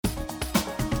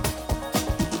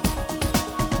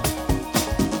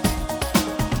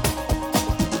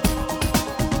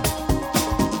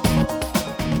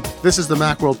This is the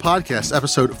Macworld Podcast,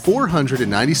 episode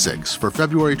 496 for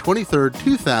February 23rd,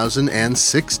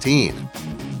 2016.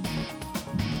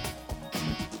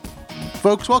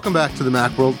 Folks, welcome back to the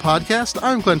Macworld Podcast.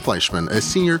 I'm Glenn Fleischman, a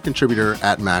senior contributor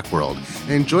at Macworld.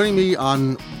 And joining me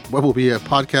on what will be a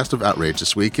podcast of outrage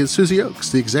this week is Susie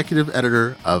Oakes, the executive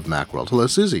editor of Macworld. Hello,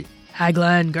 Susie. Hi,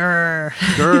 Glenn. Grr.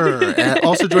 Grr. And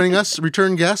also joining us,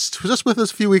 return guest, who was just with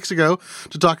us a few weeks ago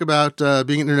to talk about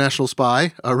being an international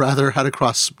spy, or rather how to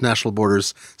cross national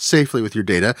borders safely with your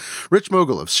data. Rich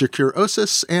Mogul of Secure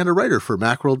OSIS and a writer for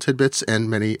Macworld Tidbits and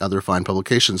many other fine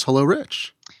publications. Hello,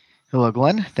 Rich. Hello,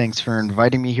 Glenn. Thanks for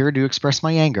inviting me here to express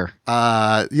my anger.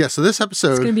 So this episode...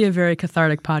 It's going to be a very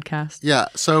cathartic podcast. Yeah,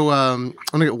 so I'm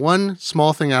going to get one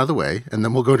small thing out of the way, and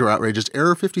then we'll go to our outrageous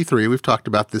Error 53. We've talked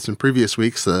about this in previous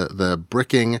weeks, the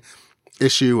bricking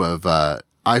issue of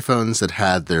iPhones that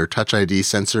had their Touch ID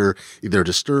sensor either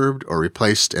disturbed or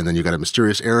replaced, and then you got a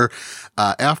mysterious error.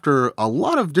 After a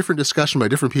lot of different discussion by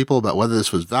different people about whether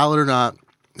this was valid or not,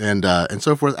 and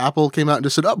so forth, Apple came out and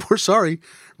just said, "Oh, we're sorry,"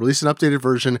 released an updated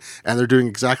version, and they're doing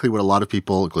exactly what a lot of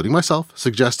people, including myself,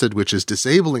 suggested, which is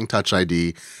disabling Touch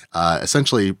ID,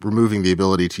 essentially removing the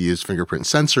ability to use fingerprint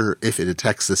sensor if it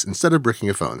detects this instead of bricking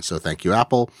a phone. So thank you,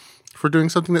 Apple, for doing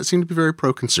something that seemed to be very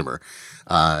pro-consumer.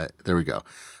 There we go.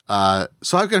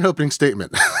 So I've got an opening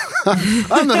statement.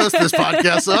 I'm the host of this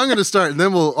podcast, so I'm going to start, and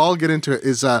then we'll all get into it.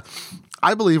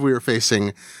 I believe we are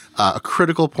facing a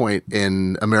critical point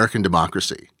in American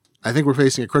democracy. I think we're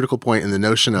facing a critical point in the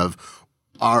notion of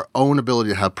our own ability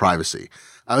to have privacy.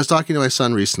 I was talking to my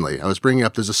son recently. I was bringing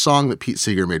up, there's a song that Pete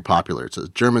Seeger made popular. It's a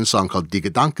German song called Die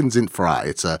Gedanken sind frei.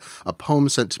 It's a poem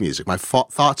sent to music. My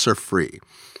thoughts are free.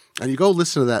 And you go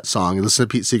listen to that song, you listen to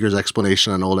Pete Seeger's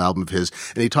explanation on an old album of his,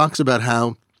 and he talks about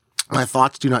how my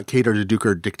thoughts do not cater to Duke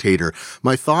or dictator.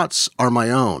 My thoughts are my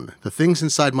own. The things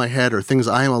inside my head are things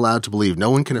I am allowed to believe. No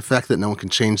one can affect that. No one can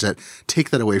change that. Take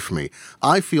that away from me.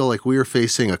 I feel like we are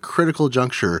facing a critical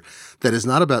juncture that is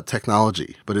not about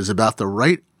technology, but is about the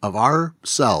right of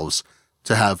ourselves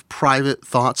to have private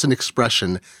thoughts and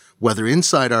expression, whether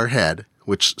inside our head,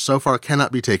 which so far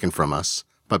cannot be taken from us,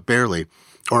 but barely,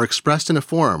 or expressed in a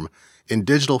form, in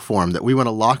digital form, that we want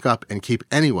to lock up and keep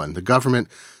anyone, the government,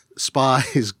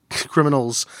 spies,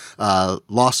 criminals,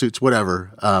 lawsuits,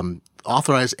 whatever,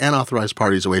 authorized and unauthorized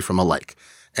parties away from alike.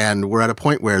 And we're at a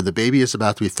point where the baby is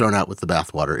about to be thrown out with the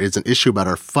bathwater. It's an issue about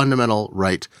our fundamental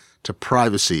right to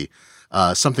privacy,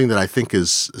 something that I think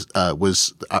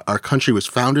was our country was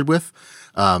founded with.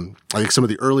 I think some of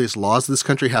the earliest laws of this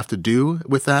country have to do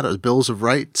with that, the Bill of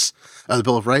Rights,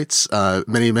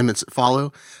 many amendments that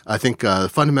follow. I think the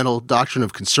fundamental doctrine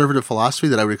of conservative philosophy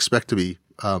that I would expect to be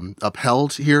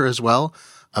upheld here as well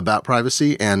about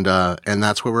privacy, and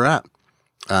that's where we're at.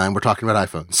 And we're talking about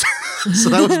iPhones. So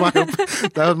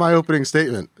that was my opening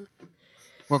statement.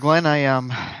 Well, Glenn,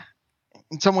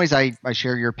 in some ways I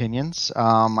share your opinions.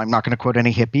 I'm not going to quote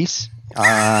any hippies.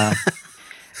 I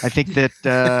think that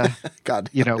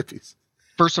hippies.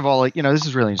 First of all, this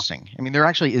is really interesting. I mean, there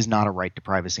actually is not a right to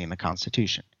privacy in the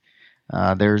Constitution.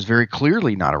 There's very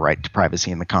clearly not a right to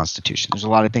privacy in the Constitution. There's a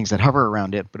lot of things that hover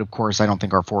around it, but of course, I don't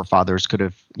think our forefathers could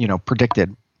have,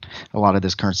 predicted a lot of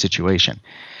this current situation.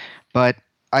 But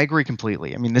I agree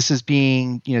completely. I mean, this is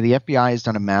being, the FBI has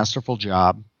done a masterful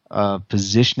job of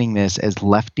positioning this as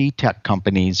lefty tech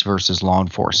companies versus law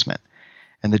enforcement.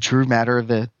 And the true matter of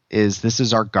it is this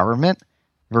is our government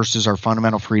versus our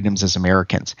fundamental freedoms as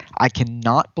Americans. I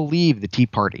cannot believe the Tea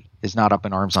Party is not up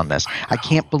in arms on this. I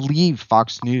can't believe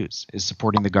Fox News is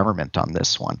supporting the government on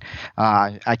this one.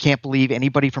 I can't believe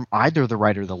anybody from either the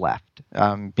right or the left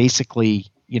basically,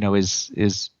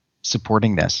 is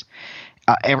supporting this.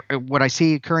 What I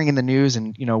see occurring in the news,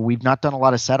 and we've not done a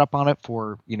lot of setup on it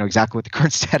for exactly what the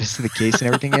current status of the case and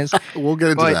everything is. We'll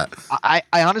get into that. I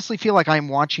honestly feel like I'm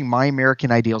watching my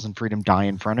American ideals and freedom die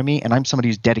in front of me, and I'm somebody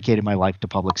who's dedicated my life to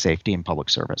public safety and public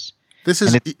service.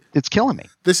 It's killing me.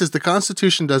 The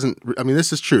Constitution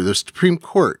this is true. The Supreme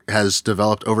Court has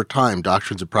developed over time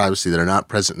doctrines of privacy that are not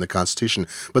present in the Constitution,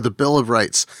 but the Bill of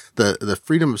Rights, the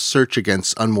freedom of search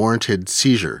against unwarranted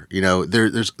seizure,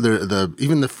 there's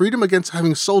even the freedom against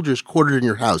having soldiers quartered in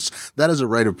your house, that is a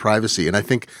right of privacy. And I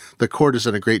think the court has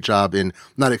done a great job in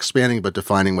not expanding, but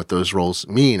defining what those roles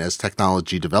mean as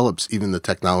technology develops, even the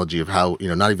technology of how,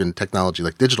 not even technology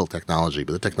like digital technology,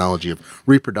 but the technology of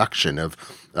reproduction, of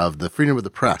the freedom of the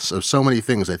press, of so many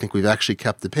things. I think we've actually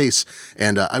kept the pace.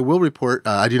 And I will report,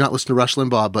 I do not listen to Rush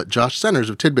Limbaugh, but Josh Centers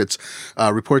of Tidbits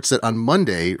reports that on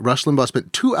Monday, Rush Limbaugh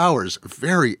spent 2 hours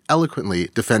very eloquently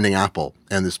defending Apple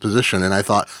and this position. And I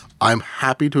thought, I'm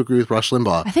happy to agree with Rush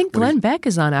Limbaugh. I think Glenn Beck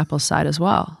is on Apple's side as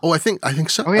well. Oh, I think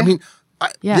so. Oh, yeah? I mean,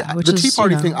 which the is, Tea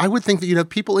Party thing, I would think that you'd have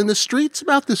people in the streets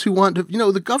about this who want to,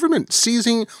 the government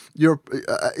seizing your,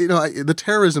 the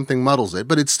terrorism thing muddles it,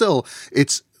 but it's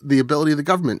the ability of the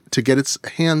government to get its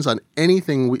hands on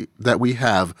anything that we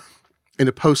have in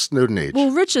a post-Snowden age.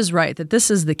 Well, Rich is right that this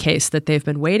is the case that they've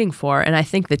been waiting for. And I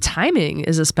think the timing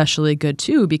is especially good,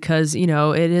 too, because, it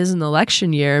is an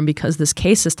election year. And because this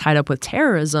case is tied up with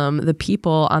terrorism, the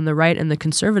people on the right and the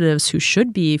conservatives who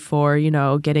should be for,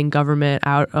 getting government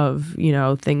out of,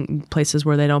 places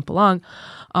where they don't belong,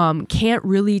 can't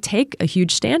really take a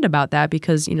huge stand about that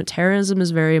because, terrorism is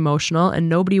very emotional and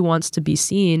nobody wants to be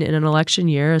seen in an election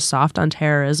year as soft on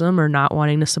terrorism or not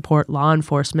wanting to support law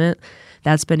enforcement.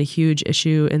 That's been a huge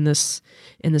issue in this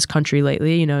country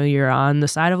lately. You're on the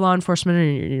side of law enforcement,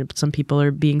 and some people are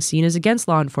being seen as against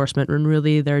law enforcement, when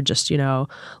really they're just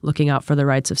looking out for the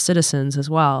rights of citizens as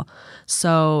well.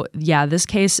 So yeah, this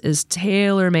case is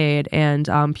tailor-made, and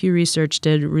Pew Research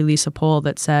did release a poll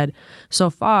that said so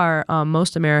far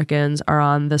most Americans are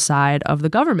on the side of the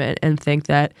government and think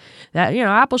that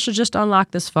Apple should just unlock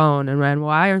this phone, and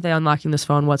why aren't they unlocking this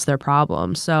phone? What's their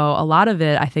problem? So a lot of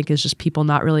it, I think, is just people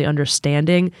not really understanding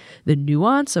the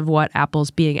nuance of what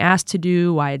Apple's being asked to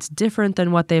do, why it's different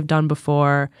than what they've done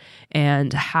before,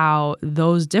 and how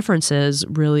those differences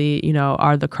really,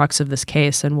 are the crux of this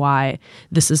case and why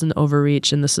this is an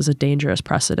overreach and this is a dangerous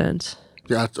precedent.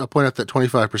 Yeah, I'll point out that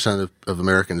 25% of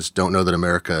Americans don't know that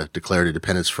America declared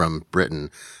independence from Britain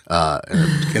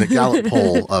in a Gallup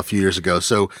poll a few years ago.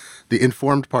 So the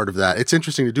informed part of that, it's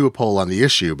interesting to do a poll on the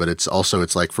issue, but it's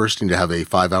like first you need to have a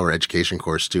 5-hour education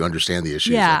course to understand the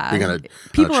issue. Yeah, like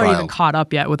people aren't even caught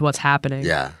up yet with what's happening.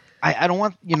 Yeah. I don't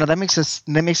want that makes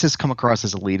us come across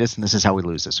as elitist, and this is how we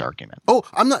lose this argument. Oh,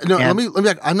 I'm not. No, let me.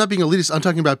 I'm not being elitist. I'm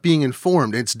talking about being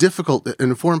informed. It's difficult. An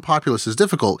informed populace is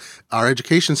difficult. Our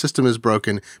education system is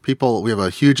broken. We have a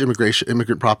huge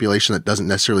immigrant population that doesn't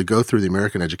necessarily go through the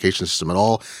American education system at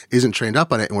all, isn't trained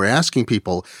up on it, and we're asking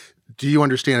people, do you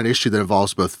understand an issue that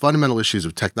involves both fundamental issues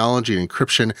of technology and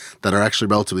encryption that are actually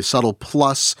relatively subtle,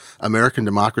 plus American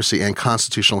democracy and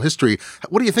constitutional history?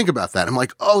 What do you think about that? I'm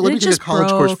like, let me take a college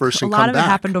course first and come back. A lot of it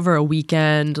happened over a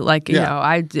weekend.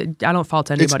 I don't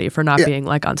fault anybody for not being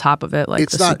on top of it,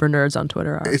 super nerds on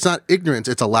Twitter are. It's not ignorance.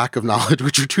 It's a lack of knowledge,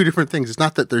 which are two different things. It's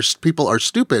not that people are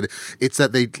stupid. It's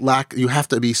that you have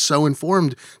to be so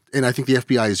informed. And I think the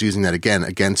FBI is using that again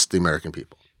against the American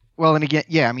people. Well, and again,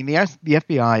 yeah, I mean, the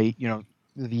FBI,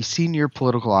 the senior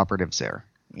political operatives there,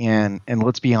 and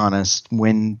let's be honest,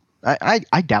 when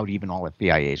I doubt even all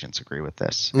FBI agents agree with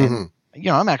this. Mm-hmm. And,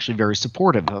 I'm actually very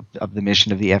supportive of the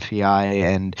mission of the FBI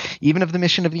and even of the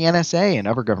mission of the NSA and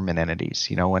other government entities.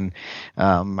 And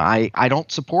I don't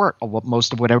support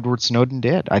most of what Edward Snowden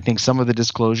did. I think some of the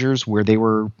disclosures where they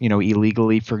were,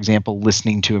 illegally, for example,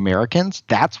 listening to Americans,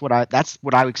 that's what I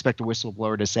would expect a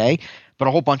whistleblower to say. But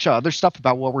a whole bunch of other stuff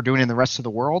about what we're doing in the rest of the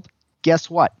world, guess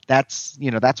what? That's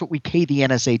what we pay the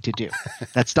NSA to do.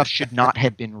 That stuff should not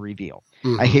have been revealed.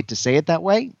 Mm-hmm. I hate to say it that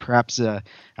way. Perhaps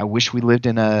I wish we lived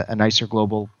in a nicer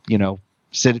global,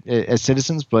 as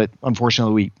citizens, but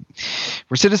unfortunately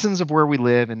we're citizens of where we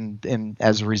live, and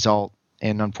as a result,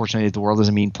 and unfortunately the world is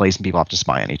a mean place and people have to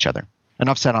spy on each other.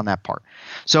 Enough said on that part.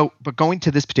 So, but going to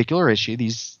this particular issue,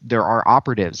 there are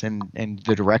operatives, and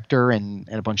the director and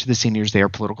a bunch of the seniors, they are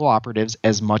political operatives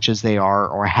as much as they are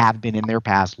or have been in their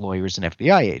past lawyers and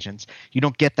FBI agents. You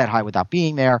don't get that high without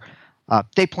being there.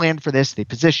 They planned for this. They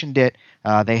positioned it.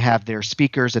 They have their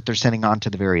speakers that they're sending on to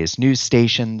the various news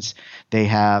stations. They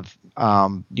have,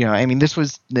 this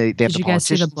was they have. Did you guys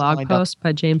see the blog post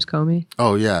by James Comey?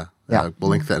 Oh yeah, we'll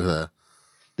link that to the.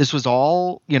 This was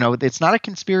all, it's not a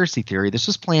conspiracy theory. This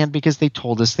was planned because they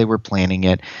told us they were planning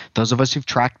it. Those of us who've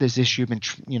tracked this issue have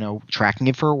been, tracking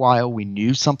it for a while. We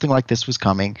knew something like this was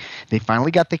coming. They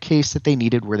finally got the case that they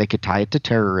needed where they could tie it to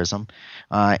terrorism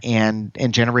and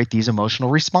generate these emotional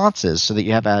responses so that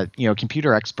you have a,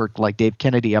 computer expert like Dave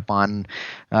Kennedy up on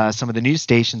some of the news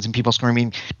stations and people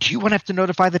screaming, do you want to have to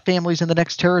notify the families in the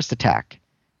next terrorist attack?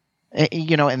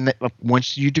 And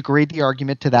once you degrade the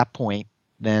argument to that point,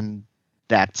 then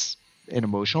that's an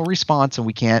emotional response, and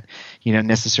we can't,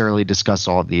 necessarily discuss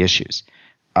all of the issues.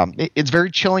 It's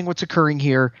very chilling what's occurring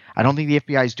here. I don't think the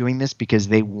FBI is doing this because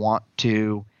they want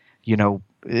to,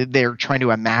 they're trying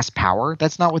to amass power.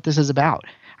 That's not what this is about.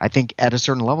 I think at a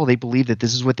certain level, they believe that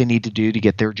this is what they need to do to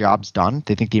get their jobs done.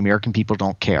 They think the American people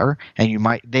don't care.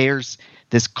 And there's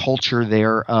this culture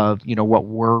there of, what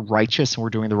we're righteous and we're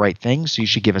doing the right thing, so you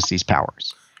should give us these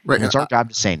powers. Right. And it's our job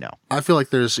to say no. I feel like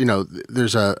there's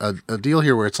a deal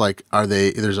here where it's like,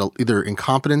 there's either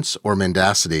incompetence or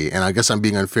mendacity. And I guess I'm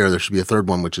being unfair. There should be a third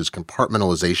one, which is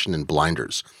compartmentalization and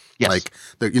blinders. Yes. Like,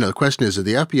 the question is,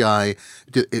 the FBI,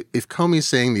 if Comey's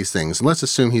saying these things, and let's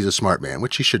assume he's a smart man,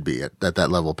 which he should be at that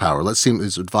level of power. Let's see what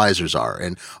his advisors are,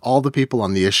 and all the people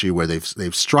on the issue where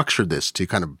they've structured this to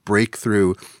kind of break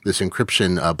through this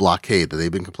encryption blockade that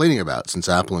they've been complaining about since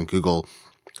Apple and Google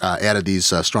added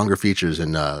these stronger features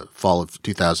in fall of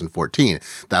 2014.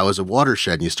 That was a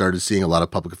watershed, and you started seeing a lot of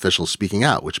public officials speaking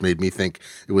out, which made me think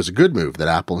it was a good move that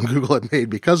Apple and Google had made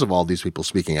because of all these people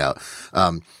speaking out.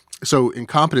 So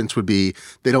incompetence would be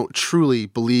they don't truly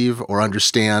believe or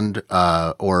understand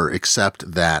or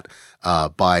accept that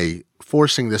by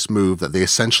forcing this move that they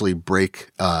essentially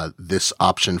break this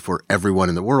option for everyone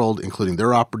in the world, including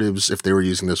their operatives if they were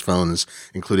using those phones,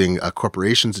 including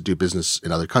corporations that do business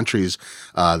in other countries,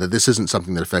 that this isn't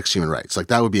something that affects human rights. Like,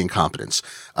 that would be incompetence.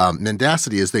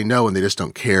 Mendacity is they know and they just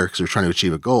don't care because they're trying to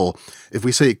achieve a goal. If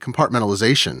we say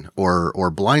compartmentalization or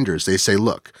blinders, they say,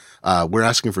 look, we're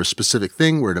asking for a specific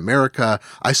thing. We're in America.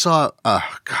 I saw,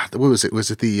 what was it?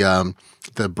 Was it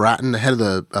the Bratton, the head of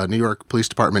the New York Police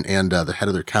Department, and the head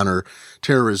of their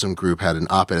counterterrorism group had an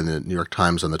op-ed in the New York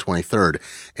Times on the 23rd.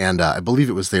 And I believe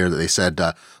it was there that they said,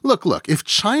 look, if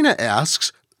China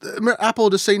asks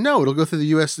Apple to say no, it'll go through the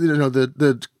U.S.,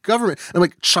 the government. And I'm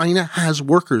like, China has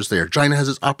workers there. China has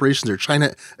its operations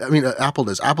there. Apple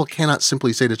does. Apple cannot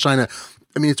simply say to China,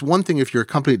 it's one thing if you're a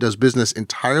company that does business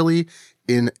entirely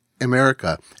in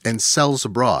America and sells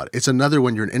abroad. It's another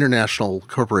when you're an international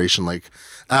corporation like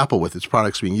Apple with its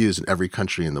products being used in every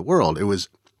country in the world. It was,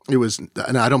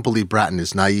 and I don't believe Bratton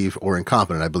is naive or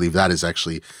incompetent. I believe that is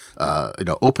actually,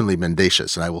 openly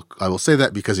mendacious. And I will say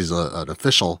that because he's an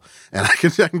official, and I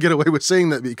can get away with saying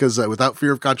that because without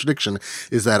fear of contradiction,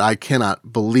 is that I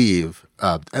cannot believe,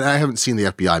 and I haven't seen the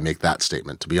FBI make that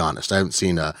statement, to be honest. I haven't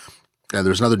seen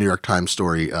there's another New York Times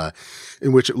story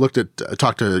in which it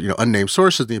talked to unnamed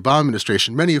sources in the Obama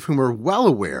administration, many of whom are well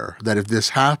aware that if this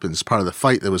happens, part of the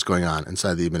fight that was going on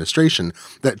inside the administration,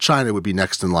 that China would be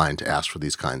next in line to ask for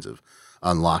these kinds of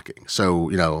unlocking. So,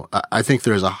 I think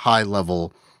there's a high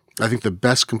level. I think the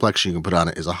best complexion you can put on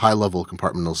it is a high level of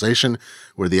compartmentalization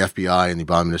where the FBI and the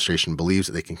Obama administration believes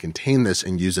that they can contain this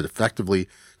and use it effectively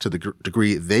to the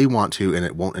degree they want to, and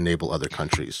it won't enable other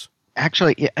countries.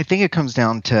 Actually, I think it comes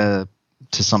down to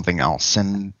something else,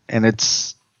 and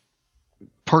it's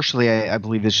partially I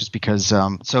believe it's just because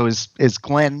so as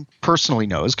Glenn personally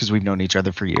knows, because we've known each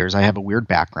other for years, I have a weird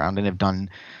background and have done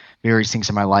various things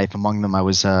in my life. Among them, I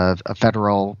was a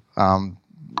federal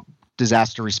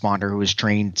disaster responder who was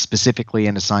trained specifically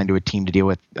and assigned to a team to deal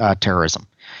with terrorism.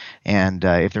 And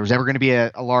if there was ever going to be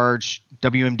a large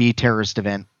WMD terrorist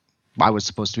event, I was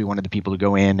supposed to be one of the people to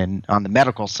go in and on the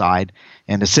medical side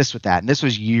and assist with that. And this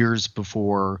was years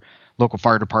before local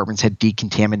fire departments had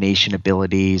decontamination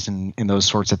abilities and those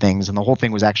sorts of things. And the whole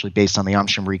thing was actually based on the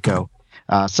Chimerico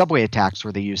subway attacks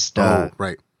where they used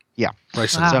right. Yeah.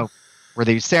 Right. Wow. So where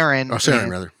they used sarin. Sarin,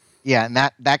 rather. Yeah, and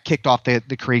that kicked off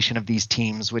the creation of these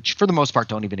teams, which for the most part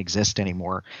don't even exist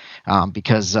anymore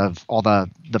because of all the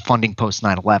funding post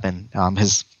 9/11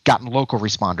 has gotten local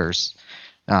responders,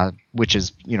 which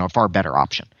is a far better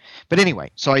option. But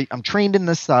anyway, so I'm trained in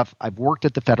this stuff. I've worked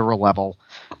at the federal level,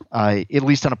 at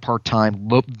least on a part-time,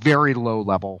 very low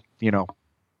level,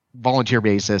 volunteer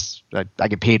basis. I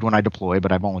get paid when I deploy,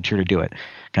 but I volunteer to do it,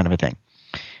 kind of a thing.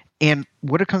 And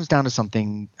what it comes down to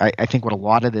something, I think what a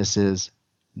lot of this is,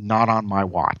 not on my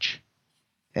watch.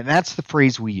 And that's the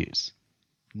phrase we use,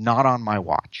 not on my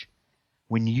watch.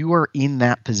 When you are in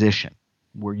that position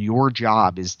where your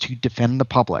job is to defend the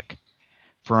public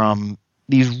from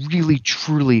these really,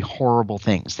 truly horrible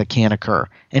things that can occur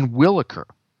and will occur,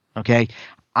 okay?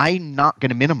 I'm not going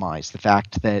to minimize the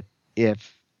fact that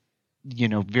if,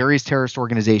 various terrorist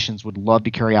organizations would love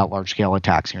to carry out large-scale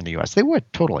attacks here in the U.S., they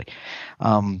would, totally.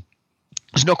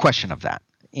 There's no question of that.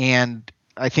 And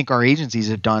I think our agencies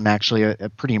have done actually a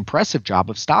pretty impressive job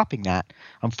of stopping that.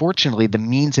 Unfortunately, the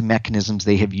means and mechanisms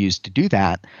they have used to do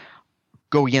that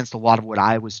go against a lot of what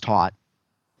I was taught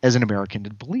as an American to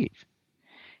believe.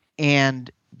 And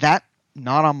that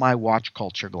not on my watch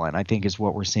culture, Glenn, I think is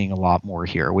what we're seeing a lot more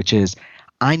here, which is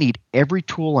I need every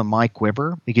tool in my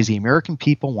quiver because the American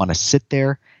people want to sit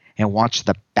there and watch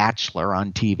The Bachelor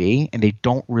on TV, and they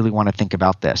don't really want to think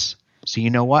about this. So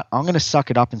you know what? I'm going to suck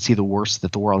it up and see the worst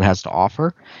that the world has to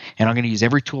offer, and I'm going to use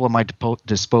every tool at my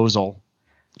disposal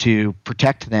to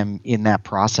protect them in that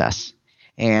process.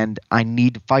 And I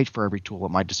need to fight for every tool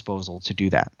at my disposal to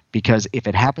do that, because if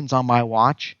it happens on my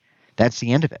watch, that's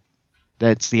the end of it.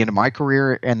 That's the end of my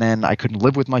career, and then I couldn't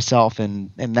live with myself,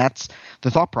 and that's the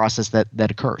thought process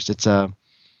that occurs. It's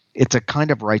a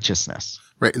kind of righteousness.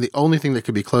 Right. And the only thing that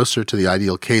could be closer to the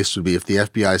ideal case would be if the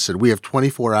FBI said, we have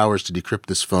 24 hours to decrypt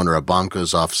this phone, or a bomb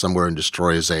goes off somewhere and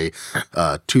destroys a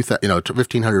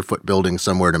 1,500-foot building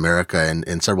somewhere in America,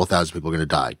 and several thousand people are going to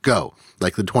die. Go.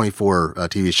 Like the 24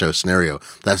 TV show scenario.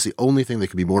 That's the only thing that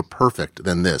could be more perfect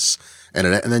than this. And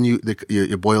then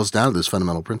it boils down to those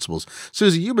fundamental principles.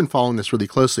 Susie, you've been following this really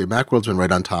closely. Macworld's been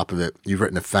right on top of it. You've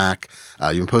written a FAQ.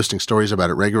 You've been posting stories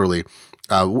about it regularly.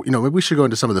 Maybe we should go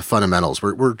into some of the fundamentals.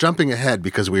 We're jumping ahead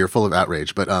because we are full of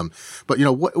outrage. But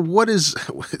what is,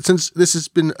 since this has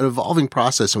been an evolving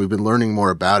process and we've been learning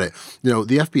more about it, the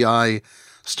FBI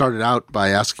started out by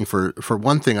asking for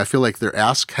one thing. I feel like their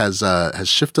ask has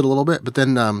shifted a little bit, but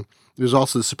then there's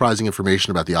also the surprising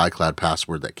information about the iCloud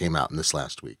password that came out in this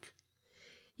last week.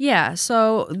 Yeah,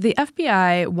 so the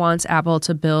FBI wants Apple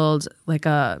to build like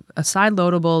a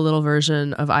side-loadable little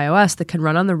version of iOS that can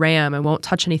run on the RAM and won't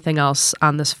touch anything else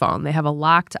on this phone. They have a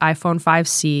locked iPhone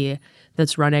 5C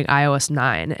that's running iOS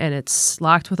 9, and it's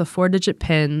locked with a 4-digit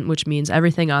PIN, which means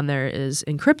everything on there is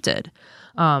encrypted.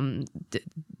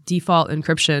 Default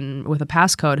encryption with a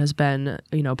passcode has been,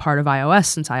 part of iOS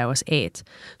since iOS 8.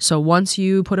 So once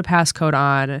you put a passcode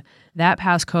on, that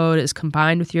passcode is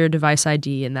combined with your device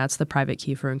ID, and that's the private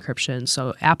key for encryption.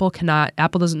 So Apple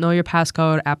doesn't know your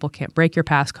passcode. Apple can't break your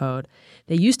passcode.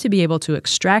 They used to be able to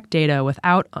extract data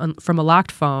from a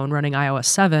locked phone running iOS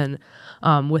 7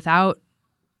 without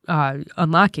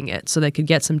unlocking it, so they could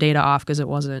get some data off because it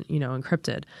wasn't,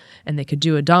 encrypted, and they could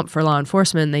do a dump for law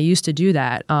enforcement. They used to do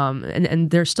that, and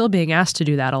they're still being asked to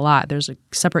do that a lot. There's a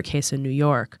separate case in New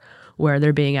York where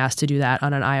they're being asked to do that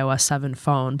on an iOS 7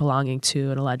 phone belonging to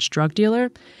an alleged drug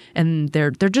dealer, and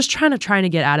they're just trying to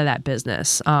get out of that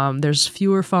business. There's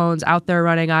fewer phones out there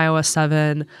running iOS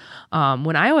 7.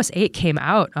 When iOS 8 came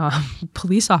out,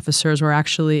 police officers were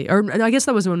actually, or I guess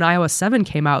that was when iOS 7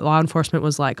 came out, law enforcement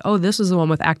was like, oh, this is the one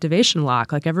with activation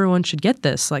lock. Like, everyone should get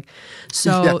this. Like,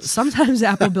 so yes. Sometimes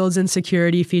Apple builds in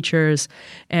security features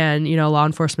and, law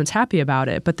enforcement's happy about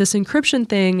it. But this encryption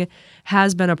thing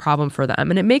has been a problem for them.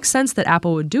 And it makes sense that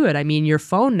Apple would do it. I mean, your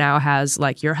phone now has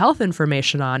like your health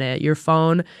information on it. Your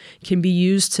phone can be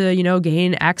used to,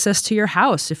 gain access to your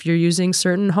house if you're using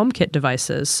certain HomeKit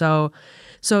devices. So,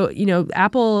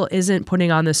 Apple isn't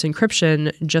putting on this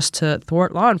encryption just to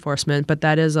thwart law enforcement, but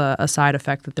that is a side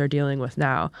effect that they're dealing with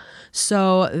now.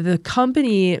 So the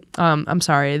company,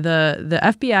 the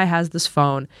FBI has this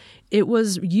phone. It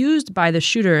was used by the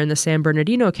shooter in the San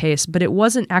Bernardino case, but it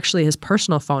wasn't actually his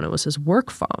personal phone. It was his work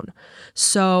phone.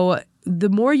 So the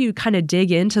more you kind of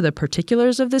dig into the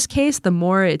particulars of this case, the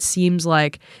more it seems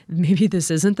like maybe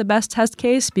this isn't the best test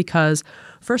case because,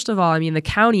 first of all, I mean, the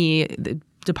county, the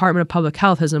Department of Public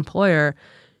Health, his employer,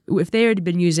 if they had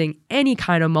been using any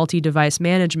kind of multi-device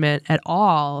management at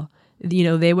all,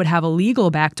 they would have a legal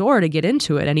backdoor to get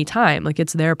into it anytime. Like,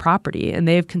 it's their property, and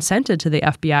they've consented to the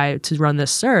FBI to run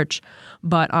this search.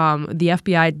 But the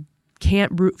FBI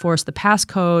can't brute force the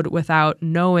passcode without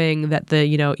knowing that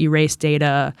the, erase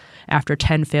data after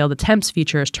 10 failed attempts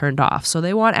feature is turned off. So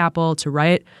they want Apple to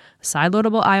write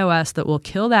sideloadable iOS that will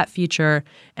kill that feature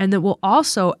and that will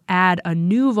also add a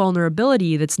new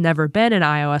vulnerability that's never been in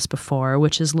iOS before,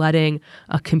 which is letting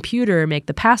a computer make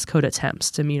the passcode attempts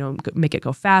to, make it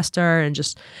go faster, and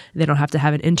just they don't have to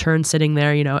have an intern sitting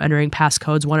there, entering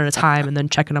passcodes one at a time and then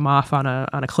checking them off on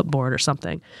a clipboard or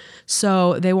something.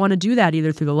 So they want to do that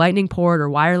either through the Lightning port or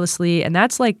wirelessly, and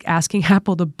that's like asking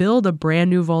Apple to build a brand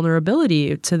new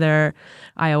vulnerability to their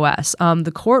iOS.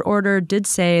 The court order did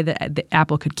say that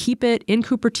Apple could keep it in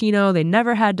Cupertino. They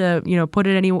never had to, put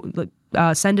it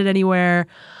send it anywhere.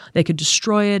 They could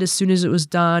destroy it as soon as it was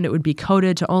done. It would be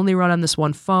coded to only run on this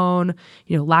one phone,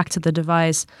 locked to the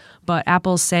device. But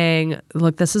Apple's saying,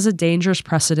 look, this is a dangerous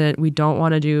precedent. We don't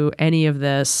want to do any of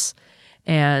this,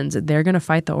 and they're going to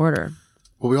fight the order.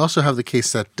 Well, we also have the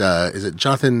case that, is it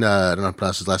Jonathan, I don't know how to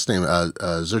pronounce his last name,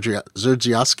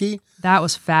 Zerziowski? That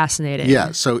was fascinating.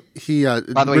 Yeah, so he... By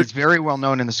the way, he's very well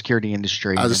known in the security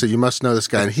industry. I was going to say, you must know this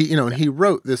guy. And he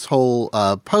wrote this whole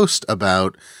post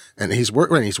about... And he's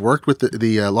worked with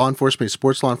the law enforcement,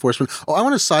 sports law enforcement. Oh, I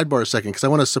want to sidebar a second because I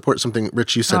want to support something,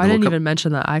 Rich, you said. I didn't even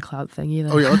mention the iCloud thing either.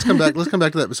 Oh, yeah, let's come back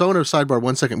to that. So I want to sidebar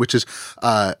 1 second, which is,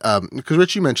 because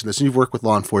Rich, you mentioned this, and you've worked with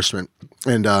law enforcement.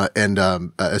 And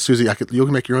Susie, you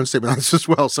can make your own statement on this as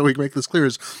well, so we can make this clear,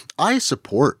 is I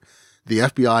support the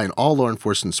FBI and all law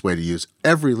enforcement's way to use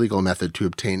every legal method to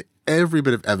obtain every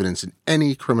bit of evidence in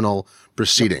any criminal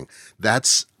proceeding.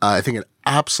 That's, I think, an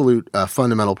absolute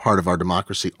fundamental part of our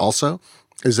democracy also.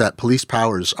 is that police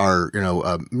powers are,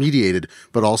 mediated,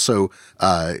 but also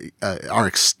are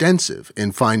extensive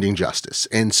in finding justice.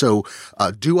 And so,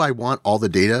 do I want all the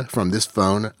data from this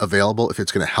phone available if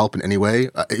it's going to help in any way,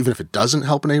 even if it doesn't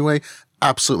help in any way?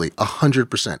 Absolutely,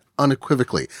 100%,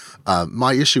 unequivocally.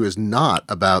 My issue is not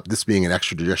about this being an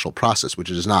extrajudicial process, which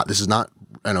it is not. This is not,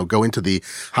 go into the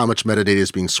how much metadata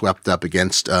is being swept up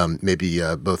against maybe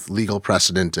both legal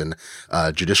precedent and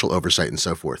judicial oversight and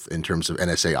so forth in terms of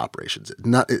NSA operations.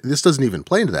 This doesn't even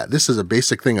play into that. This is a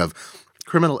basic thing of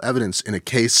criminal evidence in a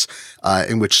case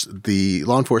in which the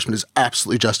law enforcement is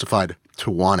absolutely justified to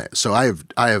want it. So I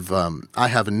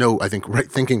have no, I think,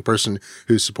 right-thinking person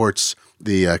who supports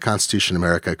the Constitution of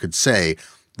America could say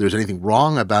there's anything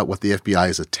wrong about what the FBI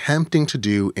is attempting to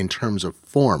do in terms of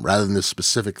form rather than the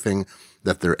specific thing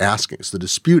that they're asking. So the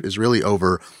dispute is really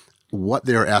over what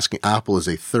they're asking Apple as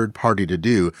a third party to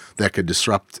do that could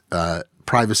disrupt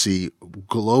privacy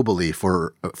globally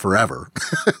for forever,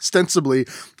 ostensibly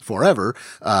forever,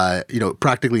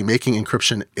 practically making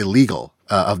encryption illegal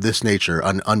of this nature,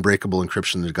 unbreakable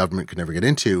encryption that the government could never get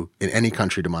into in any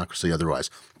country, democracy, otherwise.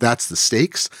 That's the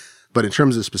stakes. But in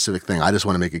terms of the specific thing, I just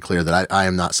want to make it clear that I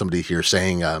am not somebody here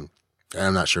saying, and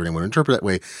I'm not sure anyone would interpret that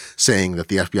way, saying that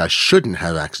the FBI shouldn't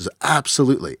have access.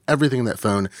 Absolutely. Everything in that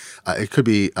phone, it could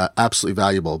be absolutely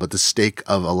valuable, but the stake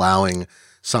of allowing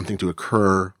something to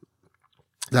occur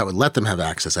that would let them have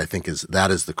access, I think that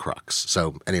is the crux.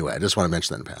 So anyway, I just want to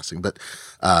mention that in passing. But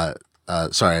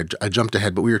sorry, I jumped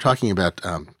ahead, but we were talking about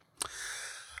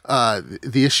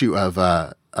the issue of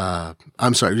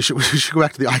I'm sorry. We should go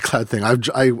back to the iCloud thing. I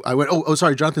went. Oh,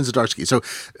 sorry, Jonathan Zdarsky. So,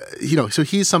 so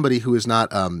he's somebody who is not.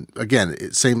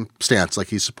 Again, same stance. Like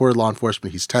he's supported law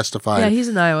enforcement. He's testified. Yeah, he's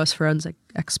an iOS forensic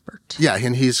expert. Yeah,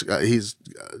 and he's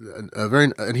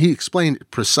and he explained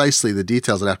precisely the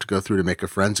details that have to go through to make a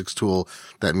forensics tool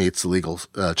that meets the legal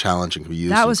challenge and can be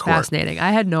used. That was in court. Fascinating.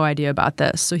 I had no idea about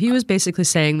this. So he was basically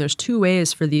saying there's two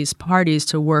ways for these parties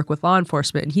to work with law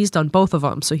enforcement, and he's done both of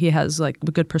them. So he has like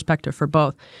a good perspective for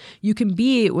both. You can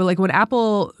be like when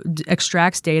Apple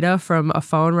extracts data from a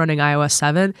phone running iOS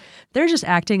 7, they're just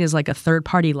acting as like a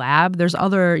third-party lab. There's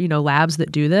other, labs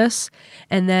that do this.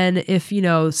 And then if,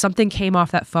 something came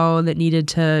off that phone that needed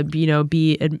to,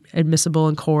 be admissible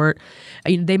in court,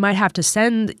 they might have to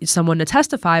send someone to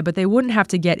testify, but they wouldn't have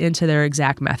to get into their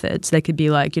exact methods. They could be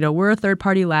like, we're a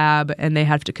third-party lab, and they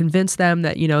have to convince them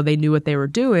that, they knew what they were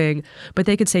doing, but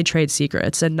they could say trade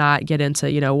secrets and not get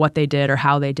into, what they did or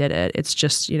how they did it. It's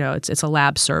just, it's a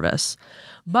lab service.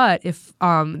 But if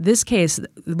this case,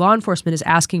 law enforcement is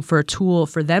asking for a tool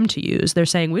for them to use, they're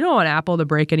saying, we don't want Apple to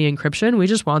break any encryption. We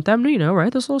just want them to,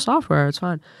 write this little software. It's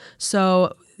fine.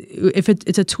 So if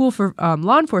it's a tool for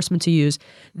law enforcement to use,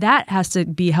 that has to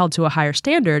be held to a higher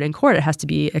standard in court. It has to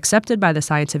be accepted by the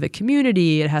scientific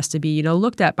community. It has to be,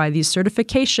 looked at by these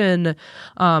certification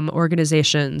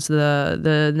organizations.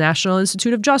 The National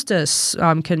Institute of Justice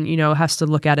has to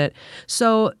look at it.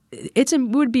 So it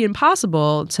would be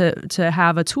impossible to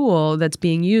have a tool that's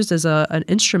being used as an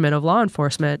instrument of law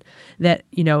enforcement that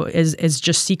is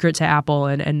just secret to Apple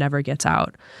and never gets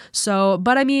out. So,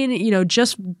 but I mean,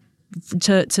 just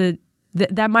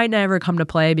that might never come to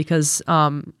play because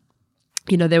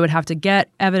they would have to get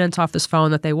evidence off this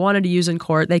phone that they wanted to use in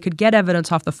court. They could get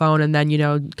evidence off the phone and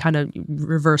then, kind of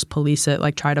reverse police it,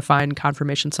 like try to find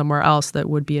confirmation somewhere else that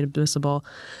would be admissible.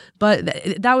 But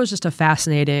that was just a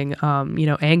fascinating,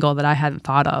 angle that I hadn't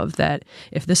thought of, that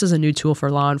if this is a new tool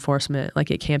for law enforcement, like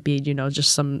it can't be,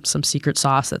 just some secret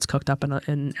sauce that's cooked up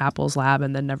in Apple's lab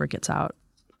and then never gets out.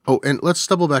 Oh, and let's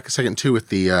double back a second too with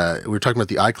the we were talking about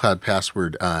the iCloud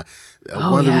password.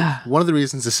 One of the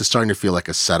reasons this is starting to feel like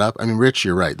a setup. I mean, Rich,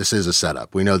 you're right. This is a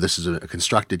setup. We know this is a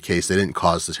constructed case. They didn't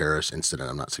cause the terrorist incident.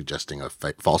 I'm not suggesting a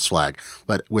false flag,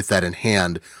 but with that in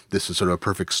hand, this is sort of a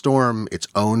perfect storm. It's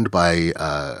owned by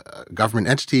a government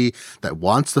entity that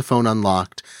wants the phone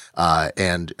unlocked,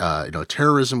 and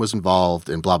terrorism was involved,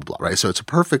 and blah blah blah. Right. So it's a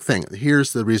perfect thing.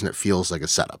 Here's the reason it feels like a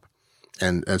setup.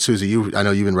 And Susie, I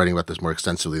know you've been writing about this more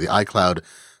extensively. The iCloud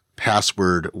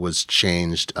password was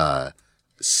changed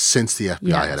since the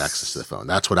FBI had access to the phone.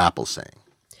 That's what Apple's saying.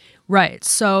 Right.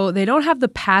 So they don't have the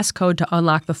passcode to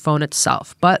unlock the phone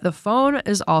itself, but the phone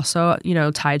is also,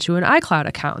 tied to an iCloud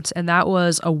account, and that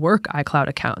was a work iCloud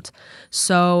account.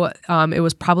 So it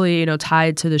was probably,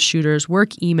 tied to the shooter's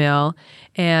work email.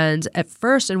 And at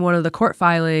first, in one of the court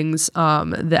filings,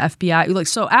 the FBI,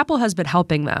 so Apple has been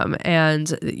helping them, and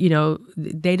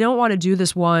they don't want to do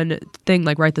this one thing,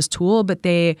 like write this tool, but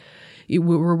we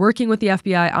were working with the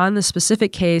FBI on this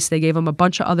specific case. They gave them a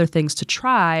bunch of other things to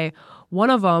try. One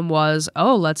of them was,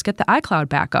 oh, let's get the iCloud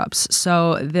backups.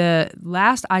 So the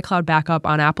last iCloud backup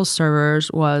on Apple's servers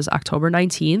was October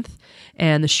 19th,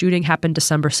 and the shooting happened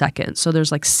December 2nd. So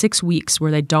there's like 6 weeks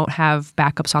where they don't have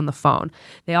backups on the phone.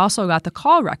 They also got the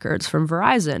call records from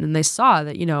Verizon, and they saw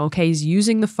that, okay, he's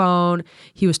using the phone.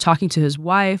 He was talking to his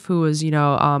wife, who was,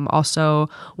 also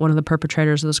one of the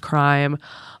perpetrators of this crime.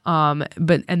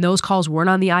 And those calls weren't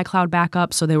on the iCloud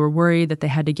backup, so they were worried that they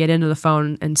had to get into the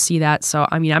phone and see that. So,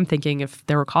 I'm thinking if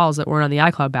there were calls that weren't on the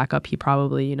iCloud backup, he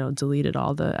probably, deleted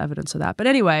all the evidence of that. But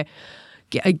anyway,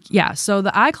 yeah. So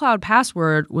the iCloud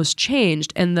password was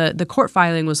changed, and the court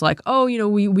filing was like, oh,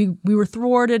 we were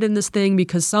thwarted in this thing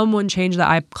because someone changed the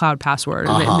iCloud password.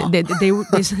 And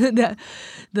they said that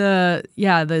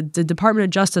the Department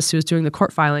of Justice who was doing the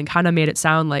court filing kind of made it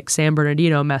sound like San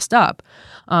Bernardino messed up.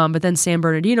 But then San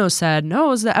Bernardino said, no, it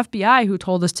was the FBI who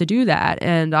told us to do that.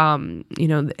 And,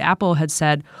 Apple had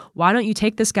said, why don't you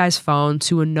take this guy's phone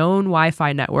to a known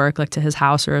Wi-Fi network, like to his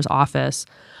house or his office,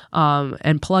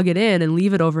 and plug it in and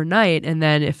leave it overnight. And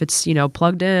then if it's,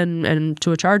 plugged in and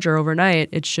to a charger overnight,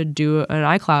 it should do an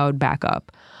iCloud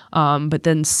backup. But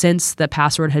then since the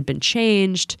password had been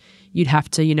changed, you'd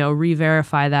have to,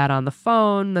 re-verify that on the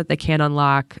phone that they can't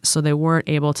unlock. So they weren't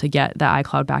able to get the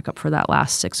iCloud backup for that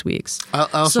last 6 weeks.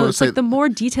 So it's like the more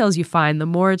details you find, the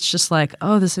more it's just like,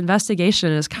 oh, this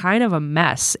investigation is kind of a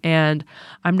mess. And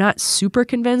I'm not super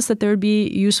convinced that there would be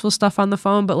useful stuff on the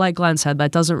phone. But like Glenn said,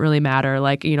 that doesn't really matter.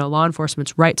 Like, law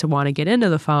enforcement's right to want to get into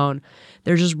the phone.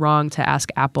 They're just wrong to ask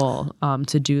Apple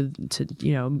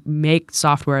to make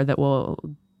software that will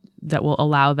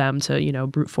allow them to,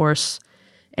 brute force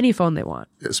any phone they want.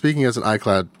 Speaking as an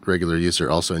iCloud regular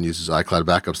user also and uses iCloud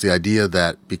backups, the idea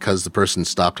that because the person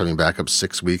stopped having backups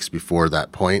 6 weeks before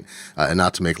that point, and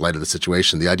not to make light of the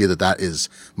situation, the idea that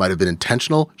might have been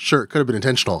intentional. Sure, it could have been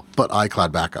intentional, but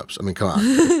iCloud backups. Come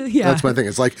on. Yeah. That's my thing.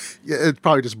 It's like, it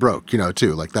probably just broke,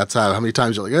 too. Like that's how many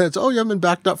times you're like, you haven't been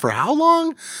backed up for how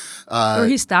long? Or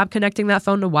he stopped connecting that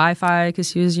phone to Wi-Fi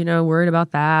because he was, worried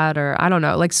about that, or I don't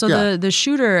know. Like, so the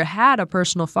shooter had a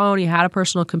personal phone, he had a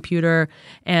personal computer,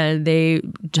 and they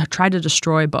tried to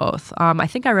destroy both. I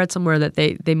think I read somewhere that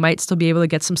they might still be able to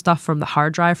get some stuff from the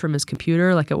hard drive from his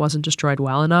computer, like it wasn't destroyed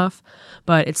well enough.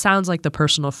 But it sounds like the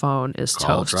personal phone is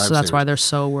toast, so that's why they're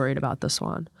so worried about this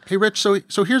one. Hey, Rich,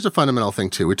 so here's a fundamental thing,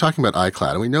 too. We're talking about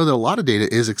iCloud, and we know that a lot of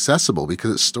data is accessible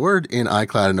because it's stored in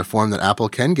iCloud in a form that Apple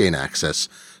can gain access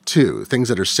to. Things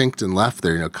that are synced and left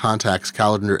there, contacts,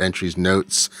 calendar entries,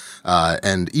 notes,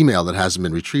 and email that hasn't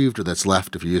been retrieved or that's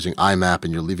left if you're using IMAP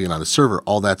and you're leaving it on a server,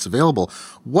 all that's available.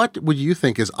 What would you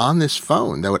think is on this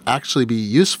phone that would actually be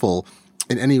useful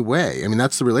in any way?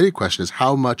 That's the related question, is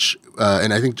how much,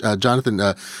 and I think Jonathan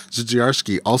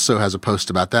Zdziarski also has a post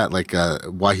about that, like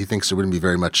why he thinks there wouldn't be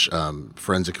very much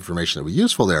forensic information that would be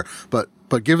useful there. But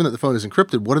given that the phone is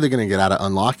encrypted, what are they going to get out of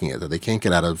unlocking it that they can't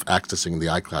get out of accessing the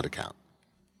iCloud account?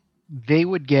 They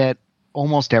would get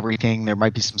almost everything. There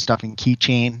might be some stuff in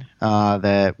Keychain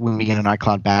that when we get an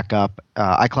iCloud backup,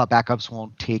 iCloud backups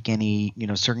won't take any,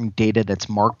 certain data that's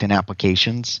marked in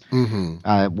applications.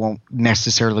 It won't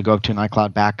necessarily go up to an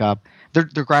iCloud backup. They're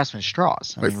grasping at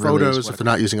straws. Right, photos, if they're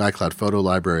not using iCloud Photo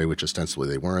Library, which ostensibly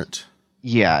they weren't.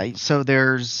 Yeah, so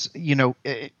there's,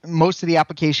 most of the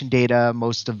application data,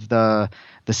 most of the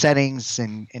settings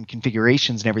and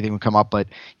configurations and everything would come up. But,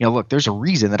 look, there's a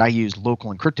reason that I use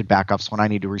local encrypted backups when I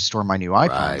need to restore my new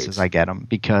iPhones as I get them,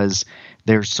 because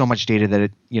there's so much data that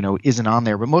it, isn't on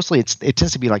there. But mostly it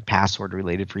tends to be like password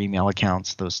related for email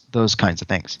accounts, those kinds of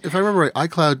things. If I remember right,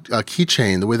 iCloud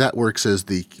Keychain, the way that works is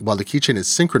while the keychain is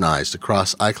synchronized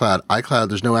across iCloud,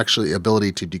 there's no actually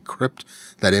ability to decrypt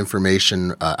that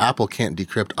information. Apple can't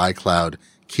decrypt iCloud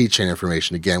Keychain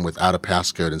information, again, without a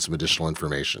passcode and some additional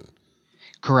information.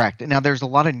 Correct. Now, there's a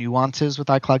lot of nuances with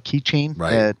iCloud Keychain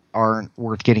that aren't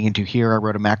worth getting into here. I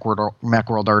wrote a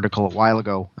Macworld article a while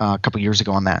ago, a couple years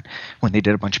ago on that, when they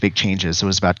did a bunch of big changes. It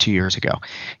was about 2 years ago.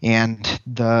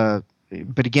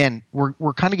 But again,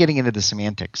 we're kind of getting into the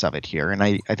semantics of it here, and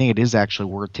I think it is actually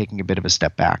worth taking a bit of a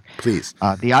step back. Please.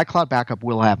 The iCloud backup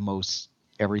will have most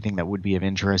everything that would be of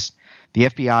interest. The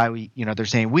FBI, they're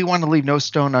saying we want to leave no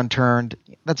stone unturned.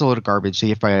 That's a load of garbage.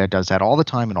 The FBI does that all the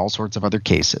time in all sorts of other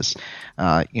cases.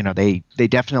 They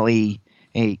definitely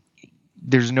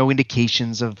there's no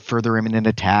indications of further imminent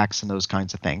attacks and those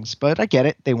kinds of things. But I get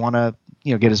it. They want to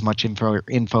get as much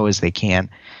info as they can.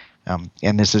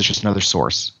 And this is just another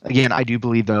source. Again, I do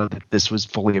believe though that this was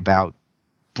fully about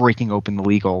breaking open the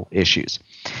legal issues,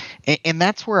 and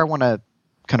that's where I want to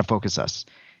kind of focus us.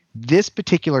 This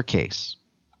particular case.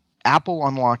 Apple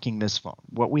unlocking this phone.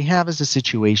 What we have is a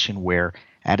situation where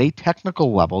at a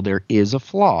technical level there is a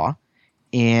flaw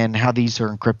in how these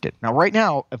are encrypted. Now, right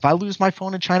now, if I lose my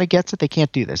phone and China gets it, they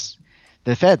can't do this.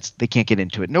 The feds, they can't get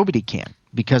into it. Nobody can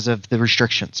because of the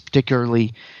restrictions.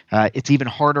 Particularly, it's even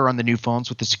harder on the new phones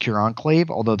with the secure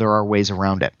enclave, although there are ways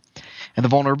around it. And the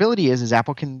vulnerability is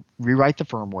Apple can rewrite the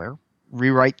firmware,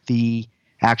 rewrite the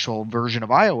actual version of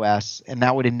iOS, and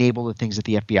that would enable the things that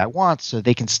the FBI wants so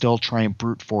they can still try and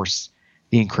brute force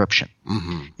the encryption.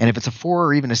 Mm-hmm. And if it's a 4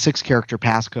 or even a 6-character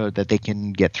passcode, that they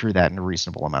can get through that in a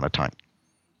reasonable amount of time.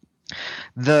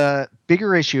 The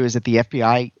bigger issue is that the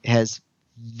FBI has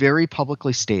very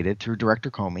publicly stated through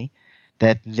Director Comey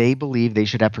that they believe they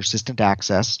should have persistent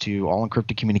access to all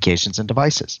encrypted communications and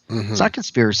devices. Mm-hmm. It's not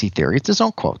conspiracy theory. It's his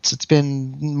own quotes. It's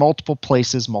been multiple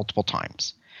places, multiple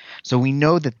times. So we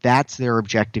know that that's their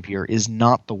objective here, is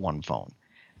not the one phone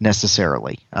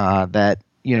necessarily. That,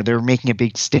 they're making a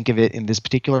big stink of it in this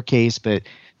particular case, but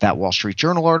that Wall Street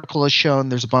Journal article has shown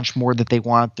there's a bunch more that they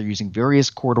want. They're using various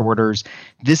court orders.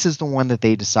 This is the one that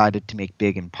they decided to make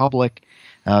big in public.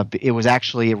 It was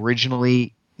actually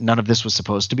originally, none of this was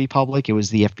supposed to be public. It was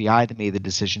the FBI that made the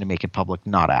decision to make it public,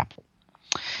 not Apple.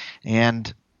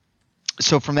 And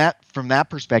so from that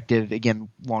perspective, again,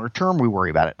 longer term, we worry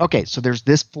about it. Okay, so there's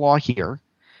this flaw here.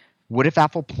 What if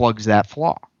Apple plugs that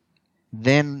flaw?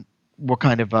 Then what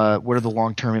are the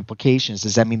long-term implications?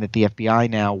 Does that mean that the FBI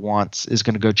now is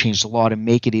going to go change the law to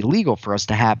make it illegal for us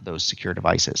to have those secure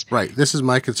devices? Right. This is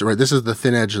my concern. Right. This is the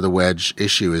thin edge of the wedge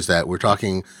issue, is that we're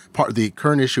talking the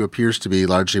current issue appears to be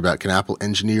largely about, can Apple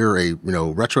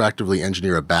retroactively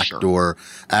engineer a backdoor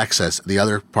access? The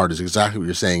other part is exactly what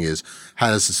you're saying, is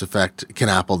how does this affect, can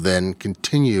Apple then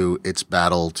continue its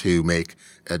battle to make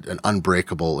an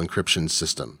unbreakable encryption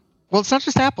system? Well, it's not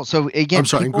just Apple. So again, I'm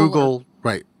sorry, Google,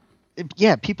 right.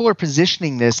 Yeah, people are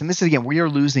positioning this, and this is, again, we are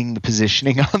losing the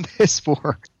positioning on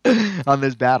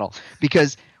this battle,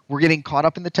 because we're getting caught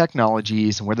up in the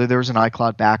technologies and whether there's an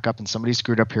iCloud backup and somebody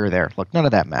screwed up here or there. Look, none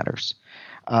of that matters.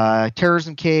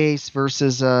 Terrorism case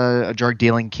versus a drug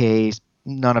dealing case,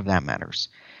 none of that matters.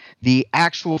 The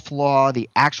actual flaw, the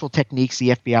actual techniques the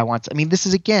FBI wants, this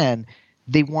is, again,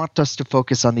 they want us to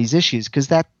focus on these issues because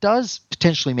that does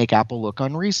potentially make Apple look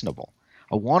unreasonable.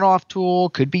 A one-off tool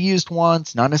could be used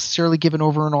once, not necessarily given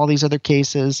over in all these other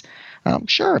cases.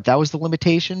 Sure, if that was the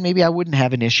limitation, maybe I wouldn't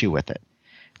have an issue with it.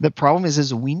 The problem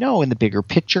is we know in the bigger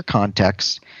picture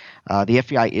context, the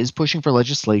FBI is pushing for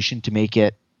legislation to make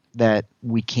it that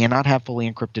we cannot have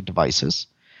fully encrypted devices.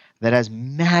 That has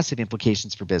massive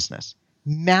implications for business.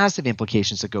 Massive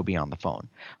implications that go beyond the phone.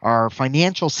 Our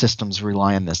financial systems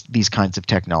rely on these kinds of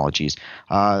technologies.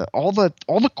 All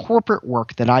the corporate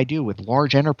work that I do with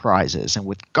large enterprises and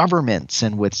with governments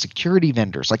and with security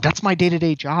vendors, like that's my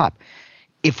day-to-day job.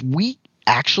 If we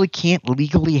actually can't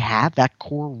legally have that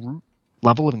core root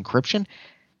level of encryption,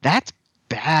 that's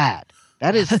bad.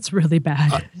 That's really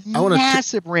bad.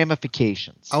 Massive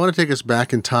ramifications. I want to take us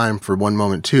back in time for one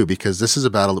moment, too, because this is a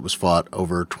battle that was fought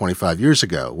over 25 years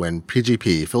ago when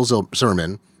PGP, Phil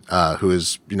Zimmermann, who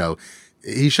is,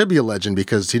 he should be a legend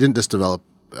because he didn't just develop,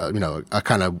 a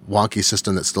kind of wonky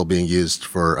system that's still being used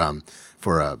for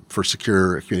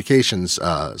secure communications,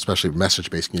 especially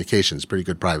message-based communications, pretty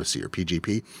good privacy, or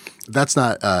PGP. That's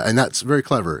not, and that's very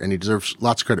clever, and he deserves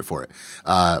lots of credit for it.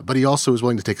 But he also was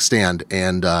willing to take a stand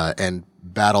and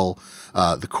battle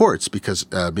the courts because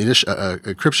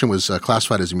encryption was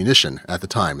classified as a munition at the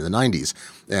time in the 90s.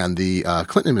 And the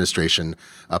Clinton administration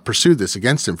pursued this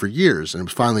against him for years, and it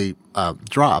was finally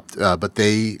dropped. But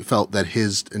they felt that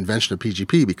his invention of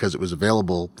PGP, because it was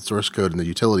available, the source code and the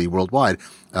utility worldwide,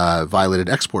 violated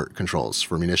export controls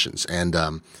for munitions. And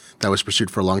that was pursued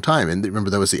for a long time. And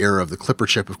remember, that was the era of the Clipper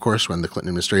chip, of course, when the Clinton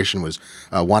administration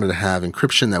wanted to have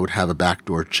encryption that would have a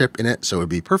backdoor chip in it. So it would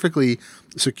be perfectly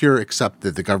secure, except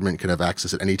that the government could have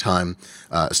access at any time,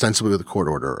 ostensibly with a court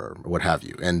order or what have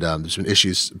you. And there's been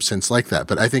issues since like that.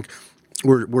 But I think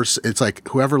it's like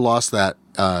whoever lost that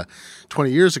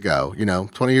 20 years ago,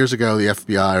 20 years ago, the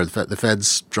FBI or the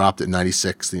feds dropped it in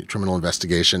 96, the criminal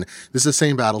investigation. This is the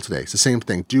same battle today. It's the same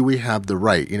thing. Do we have the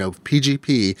right?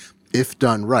 PGP, if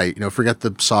done right, forget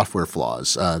the software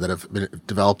flaws that have been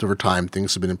developed over time.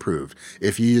 Things have been improved.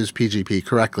 If you use PGP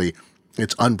correctly,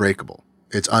 it's unbreakable.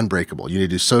 It's unbreakable. You need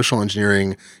to do social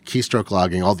engineering, keystroke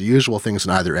logging, all the usual things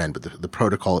on either end, but the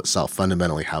protocol itself,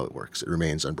 fundamentally how it works, it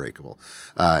remains unbreakable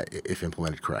if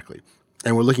implemented correctly.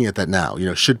 And we're looking at that now.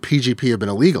 Should PGP have been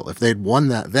illegal? If they'd won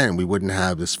that then, we wouldn't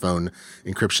have this phone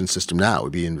encryption system now. It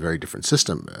would be in a very different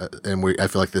system. I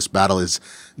feel like this battle is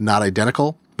not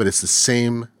identical, but it's the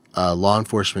same law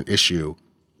enforcement issue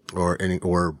or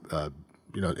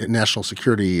national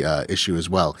security issue as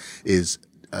well, is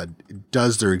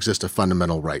does there exist a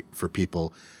fundamental right for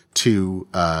people to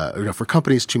for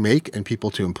companies to make and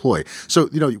people to employ. So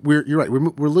you're right.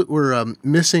 We're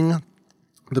missing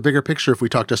the bigger picture if we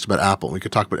talk just about Apple. We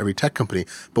could talk about every tech company,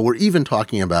 but we're even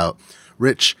talking about,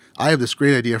 Rich, I have this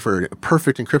great idea for a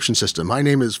perfect encryption system. My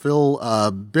name is Phil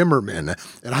Bimmerman,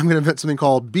 and I'm going to invent something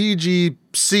called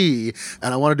BGC,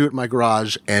 and I want to do it in my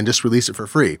garage and just release it for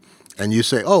free. And you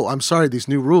say, oh, I'm sorry, these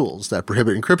new rules that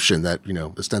prohibit encryption that,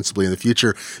 ostensibly in the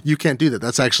future, you can't do that.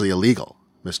 That's actually illegal,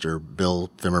 Mr. Bill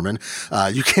Zimmerman.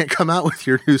 You can't come out with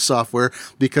your new software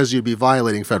because you'd be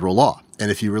violating federal law. And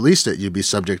if you released it, you'd be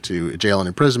subject to jail and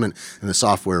imprisonment, and the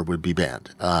software would be banned.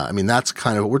 That's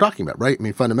kind of what we're talking about, right?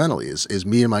 Fundamentally, is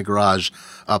me in my garage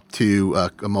up to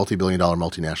a multi-billion-dollar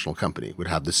multinational company would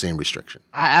have the same restriction.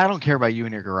 I don't care about you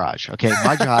in your garage, okay?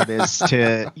 My job is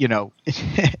to,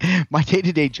 my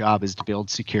day-to-day job is to build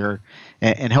secure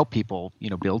and help people,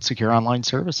 build secure online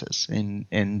services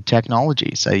and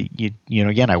technologies.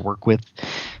 Again, I work with,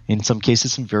 in some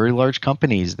cases, some very large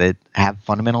companies that have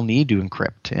fundamental need to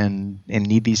encrypt and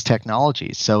need these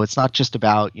technologies. So it's not just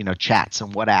about, chats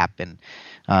and WhatsApp and,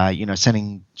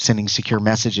 sending secure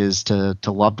messages to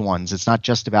loved ones. It's not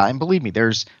just about, and believe me,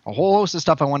 there's a whole host of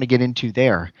stuff I want to get into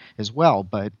there as well.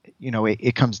 But,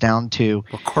 it comes down to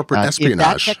corporate espionage.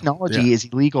 If that technology is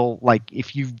illegal, like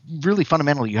if you really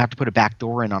fundamentally, you have to put a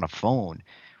backdoor in on a phone,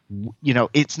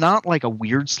 it's not like a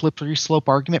weird slippery slope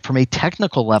argument from a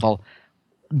technical level.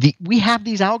 We have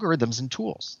these algorithms and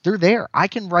tools. They're there. I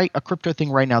can write a crypto thing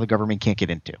right now the government can't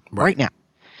get into right now.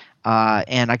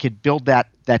 And I could build that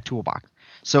toolbox.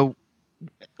 So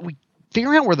we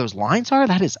figuring out where those lines are,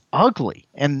 that is ugly.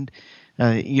 And,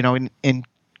 and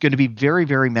going to be very,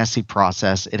 very messy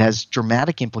process. It has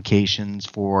dramatic implications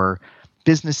for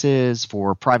businesses,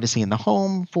 for privacy in the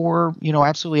home, for,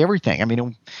 absolutely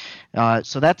everything.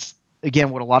 So that's,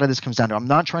 again, what a lot of this comes down to. I'm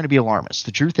not trying to be alarmist.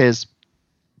 The truth is,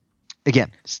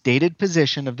 again, stated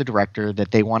position of the director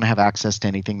that they want to have access to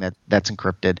anything that's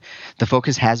encrypted. The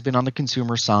focus has been on the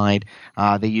consumer side.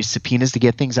 They use subpoenas to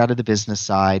get things out of the business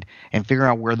side and figure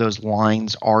out where those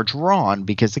lines are drawn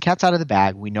because the cat's out of the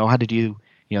bag. We know how to do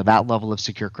that level of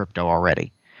secure crypto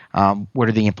already. What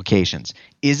are the implications?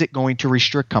 Is it going to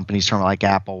restrict companies from like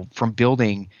Apple from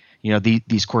building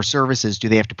these core services? Do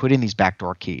they have to put in these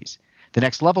backdoor keys? The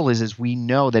next level is we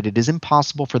know that it is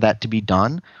impossible for that to be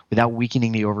done without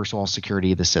weakening the overall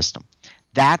security of the system.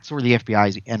 That's where the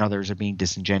FBI and others are being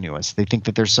disingenuous. They think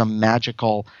that there's some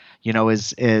magical,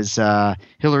 as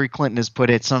Hillary Clinton has put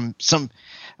it, some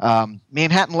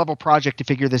Manhattan level project to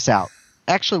figure this out.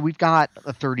 Actually, we've got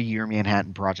a 30-year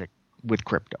Manhattan project with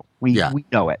crypto. We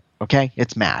know it. Okay,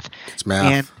 it's math. It's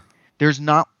math. And there's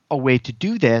not a way to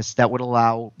do this that would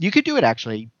allow. You could do it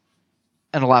actually.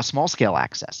 And allow small-scale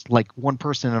access, like one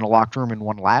person in a locked room in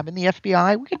one lab in the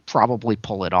FBI, we could probably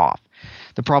pull it off.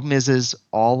 The problem is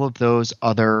all of those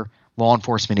other law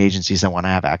enforcement agencies that want to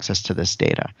have access to this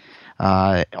data,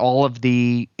 all of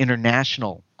the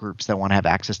international groups that want to have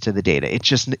access to the data, it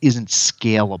just isn't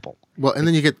scalable. Well, and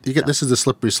then you get this is the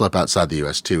slippery slope outside the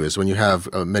U.S. too, is when you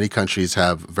have many countries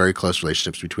have very close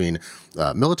relationships between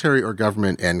military or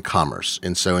government and commerce.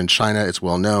 And so in China, it's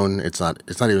well known. It's not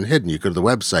even hidden. You go to the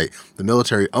website. The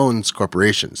military owns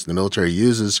corporations. The military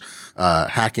uses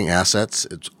hacking assets.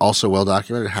 It's also well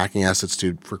documented hacking assets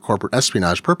for corporate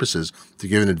espionage purposes to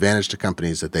give an advantage to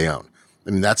companies that they own.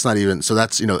 That's not even, so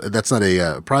that's, that's not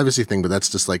a privacy thing, but that's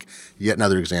just like yet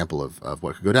another example of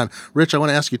what could go down. Rich, I want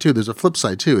to ask you too, there's a flip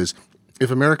side too, is if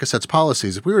America sets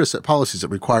policies, if we were to set policies that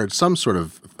required some sort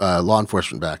of law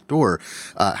enforcement backdoor,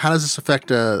 how does this affect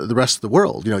the rest of the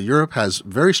world? Europe has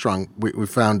very strong, we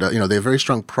found, they have very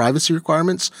strong privacy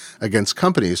requirements against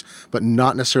companies, but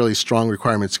not necessarily strong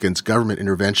requirements against government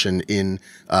intervention in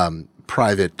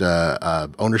private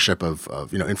ownership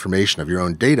of information of your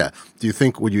own data. Do you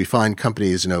think would you find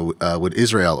companies would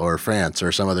Israel or France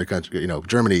or some other country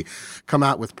Germany come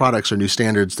out with products or new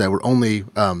standards that were only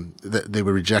that they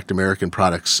would reject American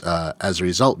products as a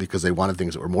result because they wanted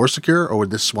things that were more secure, or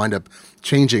would this wind up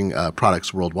changing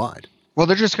products worldwide? Well,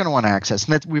 they're just going to want access,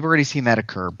 and we've already seen that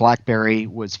occur. BlackBerry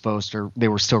was forced, or they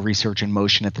were still research in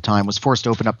motion at the time, was forced to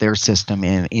open up their system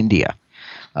in India.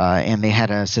 And they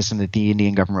had a system that the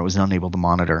Indian government was unable to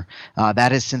monitor.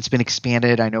 That has since been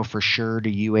expanded, I know for sure, to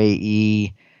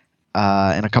UAE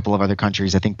and a couple of other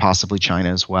countries, I think possibly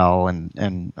China as well,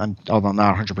 and although I'm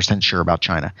not 100% sure about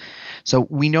China. So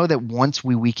we know that once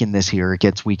we weaken this here, it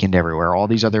gets weakened everywhere. All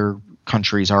these other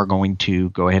countries are going to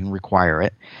go ahead and require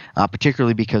it,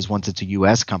 particularly because once it's a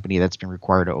U.S. company that's been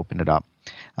required to open it up.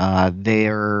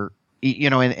 They're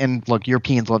and look,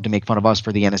 Europeans love to make fun of us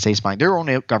for the NSA spying. Their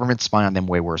own government spy on them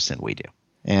way worse than we do.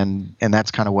 and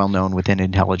that's kind of well known within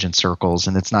intelligence circles,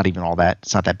 and it's not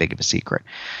that big of a secret.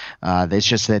 It's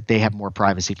just that they have more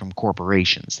privacy from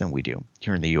corporations than we do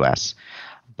here in the U.S.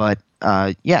 But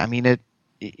yeah, I mean, it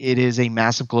is a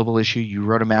massive global issue. You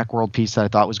wrote a Macworld piece that I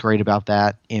thought was great about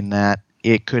that, in that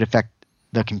it could affect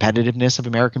the competitiveness of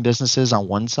American businesses on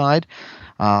one side,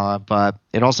 but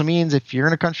it also means if you're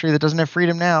in a country that doesn't have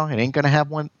freedom now, it ain't going to have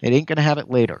one. It ain't going to have it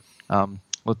later.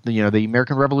 The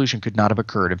American Revolution could not have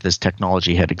occurred if this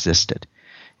technology had existed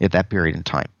at that period in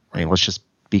time. I mean, let's just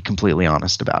be completely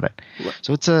honest about it.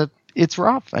 So it's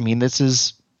rough. I mean, I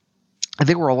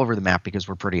think we're all over the map because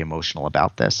we're pretty emotional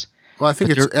about this. Well, I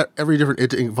think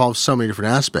it involves so many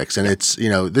different aspects, and it's,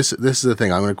 this is the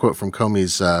thing. I'm going to quote from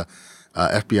Comey's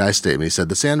FBI statement. He said,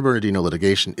 "The San Bernardino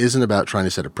litigation isn't about trying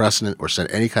to set a precedent or send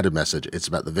any kind of message. It's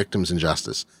about the victims and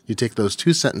justice." You take those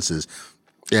two sentences,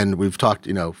 and we've talked,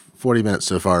 40 minutes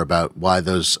so far about why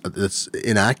it's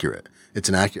inaccurate. It's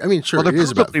inaccurate. I mean, sure, well, it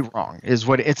is about provably wrong.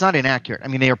 It's not inaccurate. I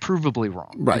mean, they are provably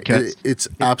wrong. Right. It's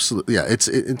absolutely, yeah. It's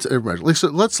so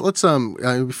let's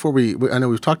before I know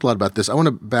we've talked a lot about this. I want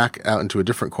to back out into a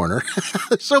different corner.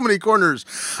 So many corners.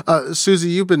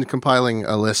 Susie, you've been compiling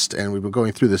a list, and we've been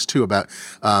going through this too about.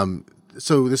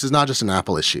 So this is not just an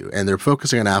Apple issue, and they're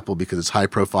focusing on Apple because it's high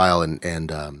profile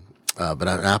but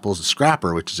Apple's a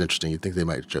scrapper, which is interesting. You'd think they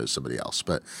might have chose somebody else,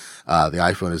 but the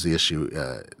iPhone is the issue,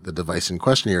 the device in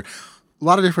question here. A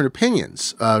lot of different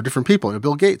opinions, different people.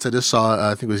 Bill Gates, I just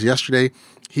saw, I think it was yesterday,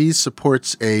 he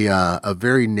supports a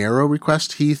very narrow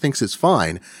request. He thinks it's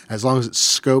fine as long as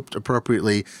it's scoped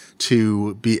appropriately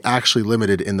to be actually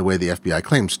limited in the way the FBI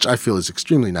claims, which I feel is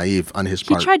extremely naive on his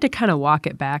part. He tried to kind of walk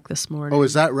it back this morning. Oh,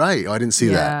 is that right? Oh, I didn't see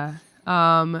that.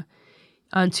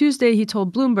 On Tuesday, he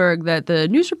told Bloomberg that the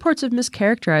news reports have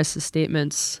mischaracterized his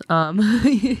statements.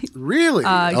 Really?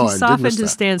 He softened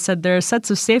his stance, said there are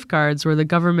sets of safeguards where the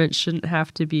government shouldn't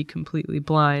have to be completely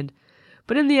blind.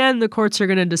 But in the end, the courts are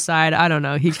going to decide. I don't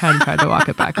know. He kind of tried to walk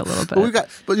it back a little bit.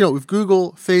 With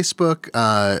Google, Facebook,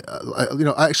 I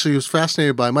actually was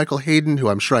fascinated by Michael Hayden, who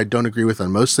I'm sure I don't agree with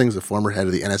on most things, the former head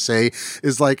of the NSA,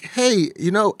 is like, hey,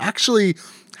 actually,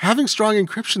 having strong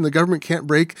encryption the government can't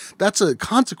break, that's a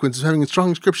consequence of having a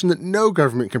strong encryption that no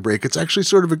government can break. It's actually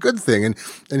sort of a good thing. And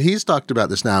he's talked about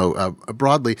this now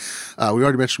broadly. We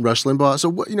already mentioned Rush Limbaugh.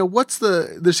 So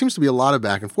there seems to be a lot of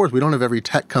back and forth. We don't have every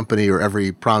tech company or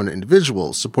every prominent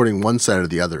individual supporting one side or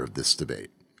the other of this debate.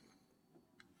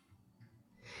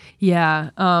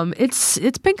 Yeah. It's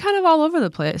been kind of all over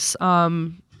the place.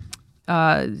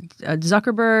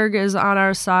 Zuckerberg is on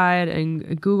our side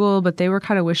and Google, but they were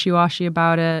kind of wishy-washy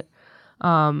about it.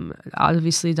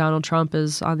 Obviously, Donald Trump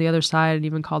is on the other side and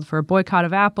even called for a boycott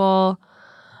of Apple.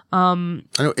 I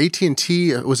know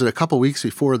AT&T, was it a couple weeks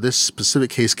before this specific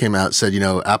case came out, said,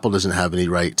 Apple doesn't have any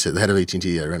right to, the head of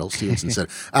AT&T, Randall Stevenson, said,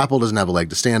 Apple doesn't have a leg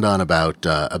to stand on about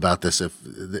this,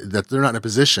 that they're not in a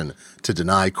position to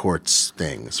deny courts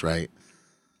things, right?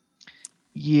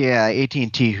 Yeah,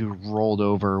 AT&T, who rolled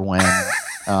over when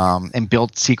and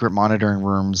built secret monitoring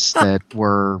rooms that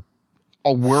were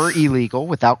illegal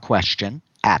without question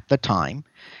at the time,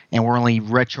 and were only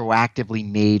retroactively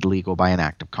made legal by an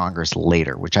act of Congress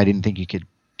later, which I didn't think you could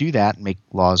do that and make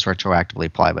laws retroactively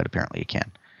apply, but apparently you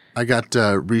can. I got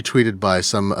retweeted by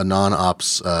some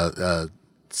non-ops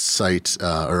site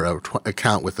or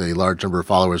account with a large number of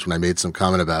followers when I made some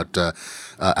comment about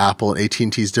Apple and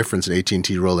AT&T's difference in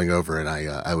AT&T rolling over, and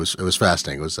it was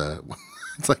fascinating. It was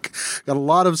it's like got a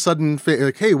lot of sudden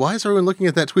like, hey, why is everyone looking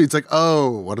at that tweet? It's like, oh,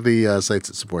 what are the sites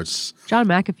it supports? John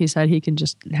McAfee said he can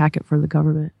just hack it for the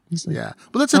government. He's like, yeah,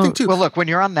 but that's the thing too. Well, look, when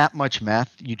you're on that much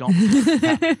meth, you don't.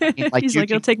 He's like,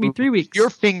 it'll take me 3 weeks. Your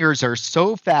fingers are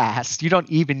so fast, you don't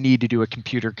even need to do a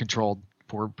computer-controlled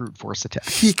brute force attack.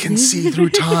 He can see through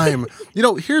time.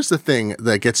 Here's the thing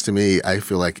that gets to me, I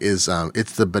feel like, is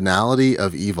it's the banality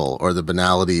of evil or the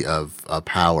banality of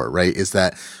power, right? Is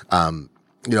that,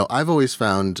 I've always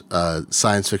found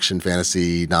science fiction,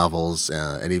 fantasy novels,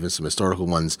 and even some historical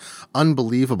ones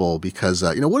unbelievable because,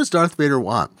 what does Darth Vader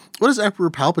want? What does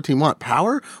Emperor Palpatine want?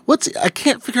 Power? I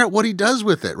can't figure out what he does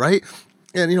with it, right?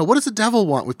 And, what does the devil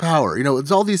want with power?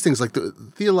 It's all these things like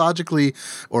theologically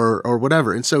or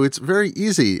whatever. And so it's very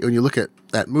easy when you look at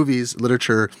movies,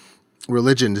 literature,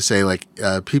 religion to say like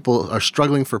people are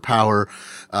struggling for power,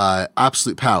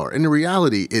 absolute power. And in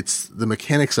reality, it's the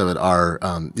mechanics of it are,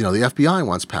 the FBI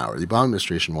wants power. The Obama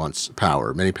administration wants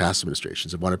power. Many past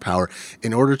administrations have wanted power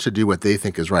in order to do what they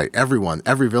think is right. Every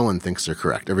villain thinks they're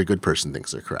correct. Every good person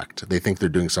thinks they're correct. They think they're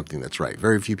doing something that's right.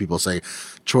 Very few people say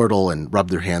chortle and rub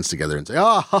their hands together and say,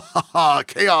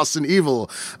 chaos and evil.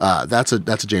 That's a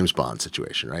James Bond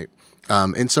situation, right?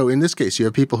 And so in this case, you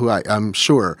have people who I'm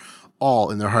sure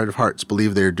all in their heart of hearts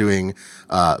believe they're doing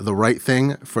the right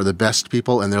thing for the best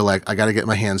people, and they're like, I got to get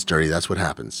my hands dirty. That's what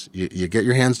happens. You get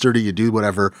your hands dirty, you do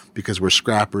whatever, because we're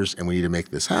scrappers and we need to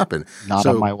make this happen. Not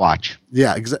on my watch.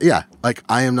 Yeah, yeah. Like,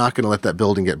 I am not going to let that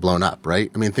building get blown up,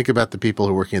 right? I mean, think about the people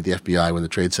who were working at the FBI when the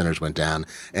trade centers went down,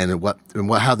 and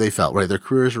how they felt, right? Their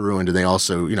careers were ruined, and they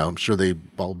also, I'm sure they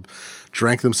all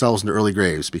drank themselves into early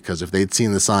graves, because if they'd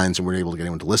seen the signs and weren't able to get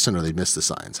anyone to listen, or they'd missed the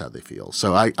signs, how they feel.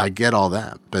 So I get all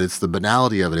that, but it's the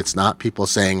banality of it. It's not people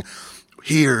saying,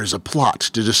 here's a plot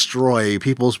to destroy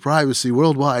people's privacy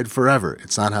worldwide forever.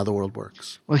 It's not how the world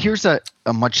works. Well, here's a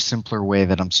much simpler way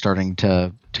that I'm starting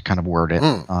to kind of word it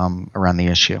around the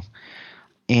issue.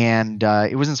 And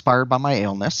it was inspired by my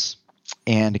illness.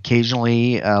 And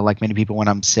occasionally, like many people, when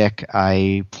I'm sick,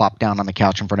 I plop down on the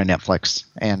couch in front of Netflix,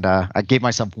 and I gave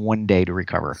myself 1 day to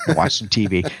recover and watch some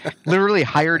TV. Literally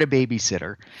hired a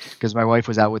babysitter because my wife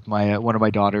was out with one of my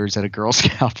daughters at a Girl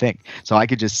Scout thing, so I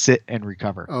could just sit and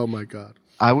recover. Oh my God!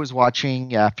 I was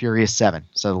watching Furious 7,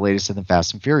 so the latest in the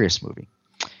Fast and Furious movie,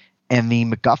 and the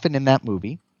MacGuffin in that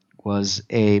movie was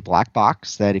a black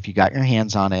box that, if you got your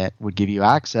hands on it, would give you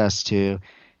access to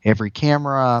every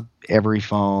camera, every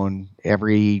phone,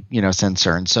 every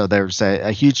sensor. And so there's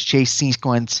a huge chase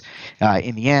sequence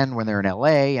in the end when they're in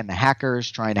LA and the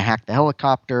hackers trying to hack the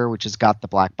helicopter, which has got the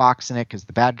black box in it because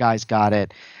the bad guys got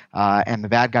it. And the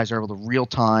bad guys are able to real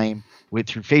time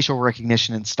through facial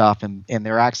recognition and stuff. And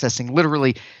they're accessing,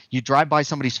 literally, you drive by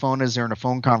somebody's phone as they're in a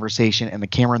phone conversation, and the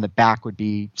camera in the back would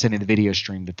be sending the video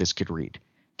stream that this could read,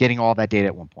 getting all that data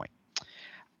at one point.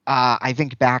 I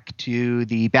think back to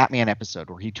the Batman episode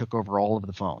where he took over all of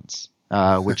the phones,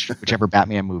 whichever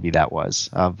Batman movie that was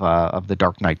of the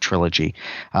Dark Knight trilogy.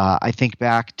 I think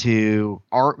back to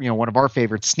one of our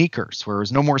favorite Sneakers, where there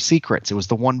was no more secrets. It was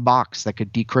the one box that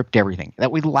could decrypt everything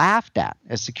that we laughed at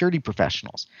as security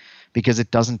professionals because it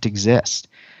doesn't exist.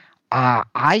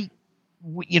 Die Hard.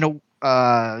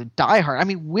 I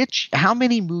mean, how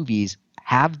many movies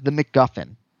have the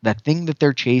MacGuffin, that thing that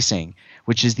they're chasing,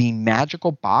 which is the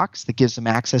magical box that gives them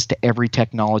access to every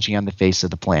technology on the face of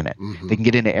the planet? Mm-hmm. They can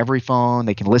get into every phone.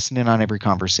 They can listen in on every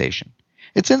conversation.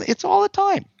 It's all the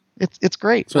time. It's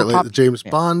great. So like the James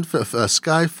Bond,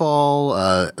 Skyfall,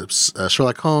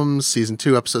 Sherlock Holmes, season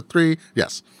 2, episode 3.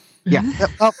 Yes. Yeah.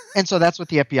 And so that's what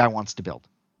the FBI wants to build.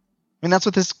 I mean, that's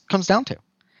what this comes down to.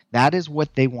 That is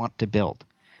what they want to build.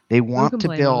 They want to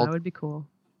build that would be cool.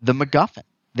 The MacGuffin.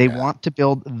 They want to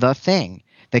build the thing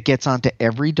that gets onto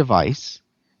every device,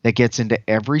 that gets into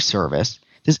every service.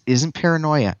 This isn't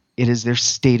paranoia. It is their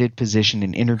stated position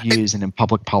in interviews and in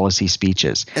public policy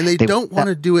speeches. And they don't want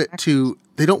to do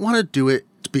it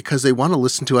because they want to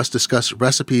listen to us discuss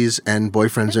recipes and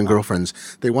boyfriends and girlfriends.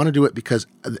 They want to do it because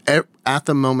at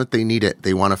the moment they need it,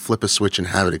 they want to flip a switch and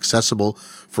have it accessible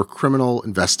for criminal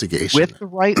investigation. With the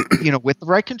right, with the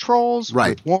right controls,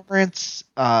 right. With warrants,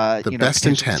 the best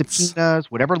intents, subpoenas,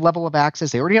 whatever level of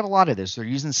access. They already have a lot of this. They're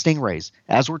using Stingrays.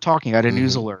 As we're talking, I had a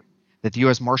news alert that the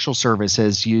U.S. Marshal Service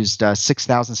has used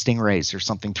 6,000 Stingrays or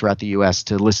something throughout the U.S.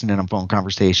 to listen in on phone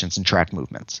conversations and track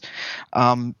movements.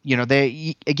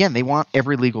 They want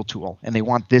every legal tool, and they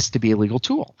want this to be a legal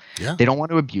tool. Yeah. They don't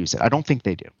want to abuse it. I don't think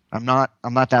they do. I'm not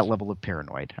that level of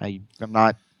paranoid. I'm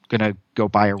not going to go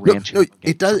buy a ranch. No,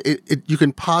 it does. You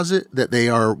can posit that they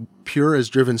are pure as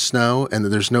driven snow and that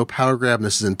there's no power grab and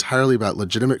this is entirely about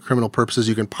legitimate criminal purposes.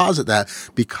 You can posit that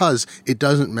because it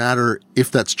doesn't matter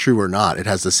if that's true or not. It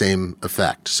has the same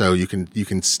effect. So you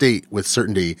can state with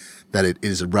certainty that it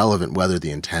is irrelevant whether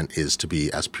the intent is to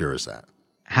be as pure as that.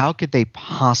 How could they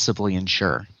possibly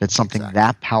ensure that something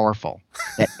that powerful,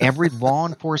 that every law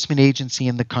enforcement agency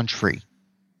in the country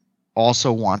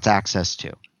also wants access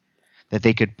to, that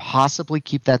they could possibly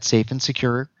keep that safe and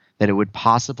secure, that it would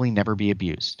possibly never be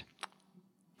abused?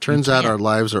 Turns out our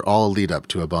lives are all a lead up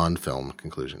to a Bond film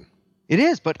conclusion. It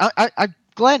is, but I'm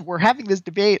glad we're having this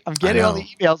debate. I'm getting all the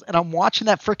emails, and I'm watching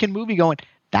that freaking movie going,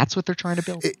 that's what they're trying to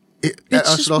build.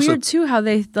 It's just weird, too, how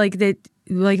they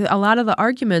a lot of the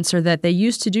arguments are that they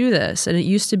used to do this, and it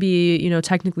used to be,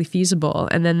 technically feasible,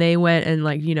 and then they went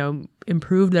and,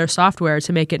 improved their software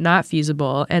to make it not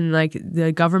feasible, and,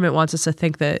 the government wants us to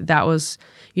think that that was,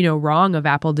 wrong of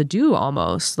Apple to do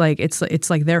almost. It's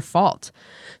like their fault.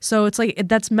 So it's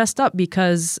that's messed up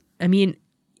because,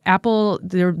 Apple,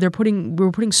 we're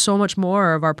putting so much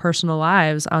more of our personal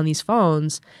lives on these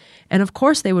phones. And of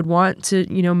course they would want to,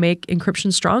 make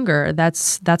encryption stronger.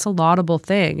 That's a laudable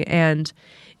thing. And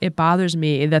it bothers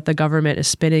me that the government is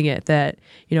spinning it that,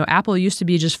 Apple used to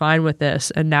be just fine with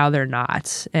this and now they're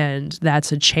not. And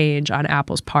that's a change on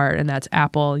Apple's part. And that's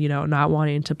Apple, not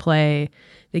wanting to play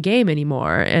the game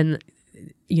anymore. And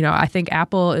I think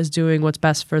Apple is doing what's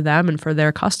best for them and for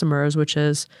their customers, which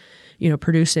is,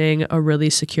 producing a really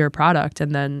secure product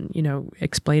and then,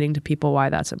 explaining to people why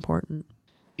that's important.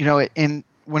 And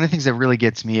one of the things that really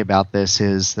gets me about this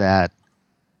is that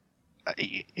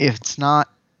it's not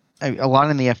a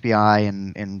lot in the FBI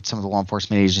and some of the law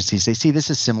enforcement agencies, they see this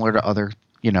as similar to other,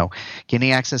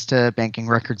 gaining access to banking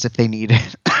records if they need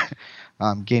it,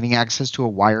 gaining access to a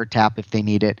wiretap if they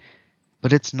need it,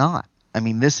 but it's not. I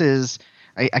mean, this is,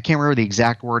 I can't remember the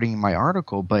exact wording in my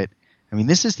article, but I mean,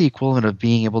 this is the equivalent of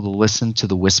being able to listen to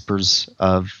the whispers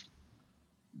of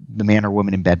the man or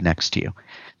woman in bed next to you.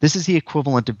 This is the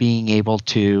equivalent of being able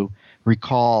to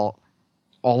recall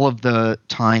all of the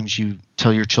times you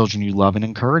tell your children you love and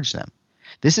encourage them.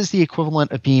 This is the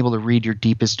equivalent of being able to read your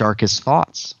deepest, darkest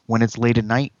thoughts when it's late at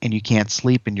night and you can't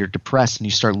sleep and you're depressed and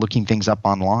you start looking things up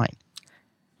online.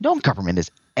 No government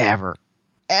has ever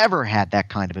had that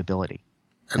kind of ability.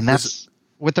 And that's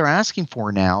what they're asking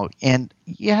for now. And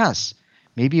yes,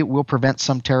 maybe it will prevent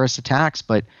some terrorist attacks,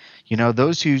 but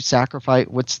those who sacrifice,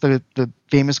 what's the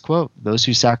famous quote? Those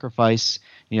who sacrifice,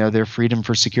 their freedom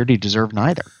for security deserve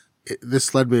neither.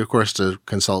 This led me, of course, to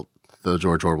consult the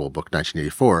George Orwell book,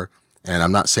 1984. And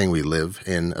I'm not saying we live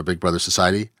in a Big Brother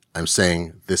society. I'm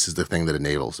saying this is the thing that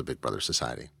enables a Big Brother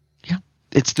society. Yeah.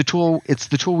 It's the tool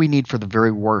we need for the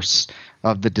very worst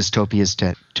of the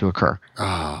dystopias to occur.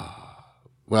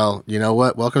 Well, you know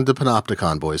what? Welcome to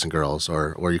Panopticon, boys and girls,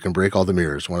 or you can break all the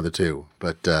mirrors, one of the two.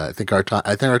 But I think our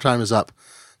time is up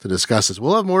to discuss this.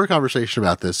 We'll have more conversation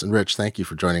about this. And Rich, thank you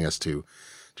for joining us to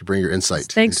bring your insight.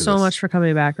 Thanks so much for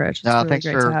coming back, Rich. No, thanks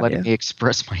for letting me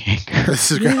express my anger.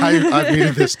 This is great. I've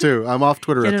needed this too. I'm off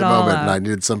Twitter at the moment, and I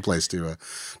needed some place to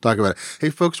talk about it. Hey,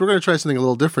 folks, we're going to try something a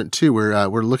little different too.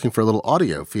 We're looking for a little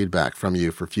audio feedback from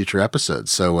you for future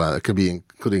episodes. So it could be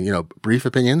including brief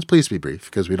opinions. Please be brief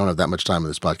because we don't have that much time on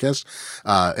this podcast,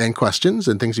 and questions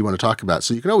and things you want to talk about.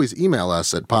 So you can always email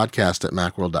us at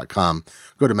podcast@macworld.com.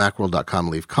 Go to macworld.com,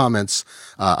 leave comments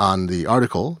on the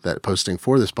article that posting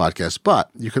for this podcast. But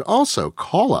you can also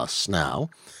call us now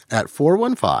at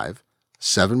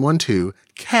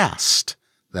 415-712-CAST.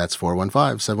 That's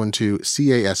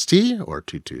 415-712-CAST or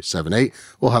 2278.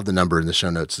 We'll have the number in the show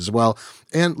notes as well.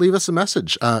 And leave us a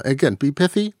message. Again, be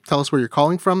pithy. Tell us where you're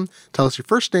calling from. Tell us your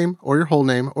first name or your whole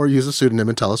name, or use a pseudonym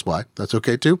and tell us why. That's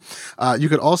okay too. You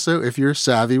could also, if you're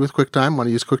savvy with QuickTime, want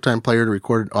to use QuickTime Player to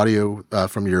record audio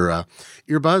from your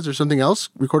earbuds or something else,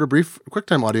 record a brief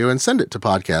QuickTime audio and send it to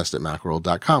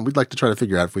podcast@macworld.com. We'd like to try to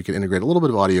figure out if we can integrate a little bit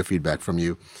of audio feedback from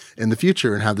you in the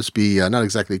future and have this be not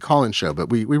exactly a call-in show, but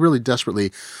we really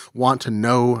desperately want to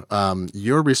know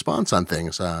your response on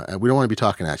things. We don't want to be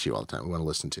talking at you all the time. We want to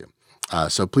listen to you.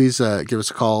 So please give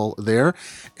us a call there.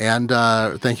 And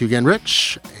thank you again,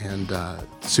 Rich. And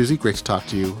Susie, great to talk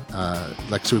to you.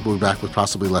 Next week we'll be back with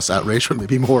possibly less outrage, or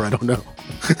maybe more. I don't know.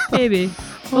 Maybe.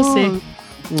 We'll see.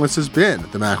 This has been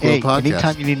the Macworld Podcast.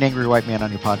 Anytime you need an angry white man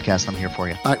on your podcast, I'm here for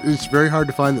you. It's very hard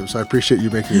to find them, so I appreciate you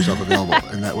making yourself available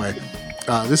in that way.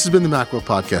 This has been the Macworld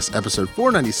Podcast, episode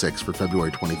 496 for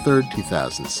February 23rd,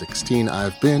 2016.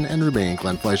 I've been and remain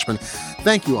Glenn Fleischman.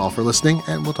 Thank you all for listening,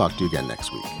 and we'll talk to you again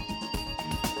next week.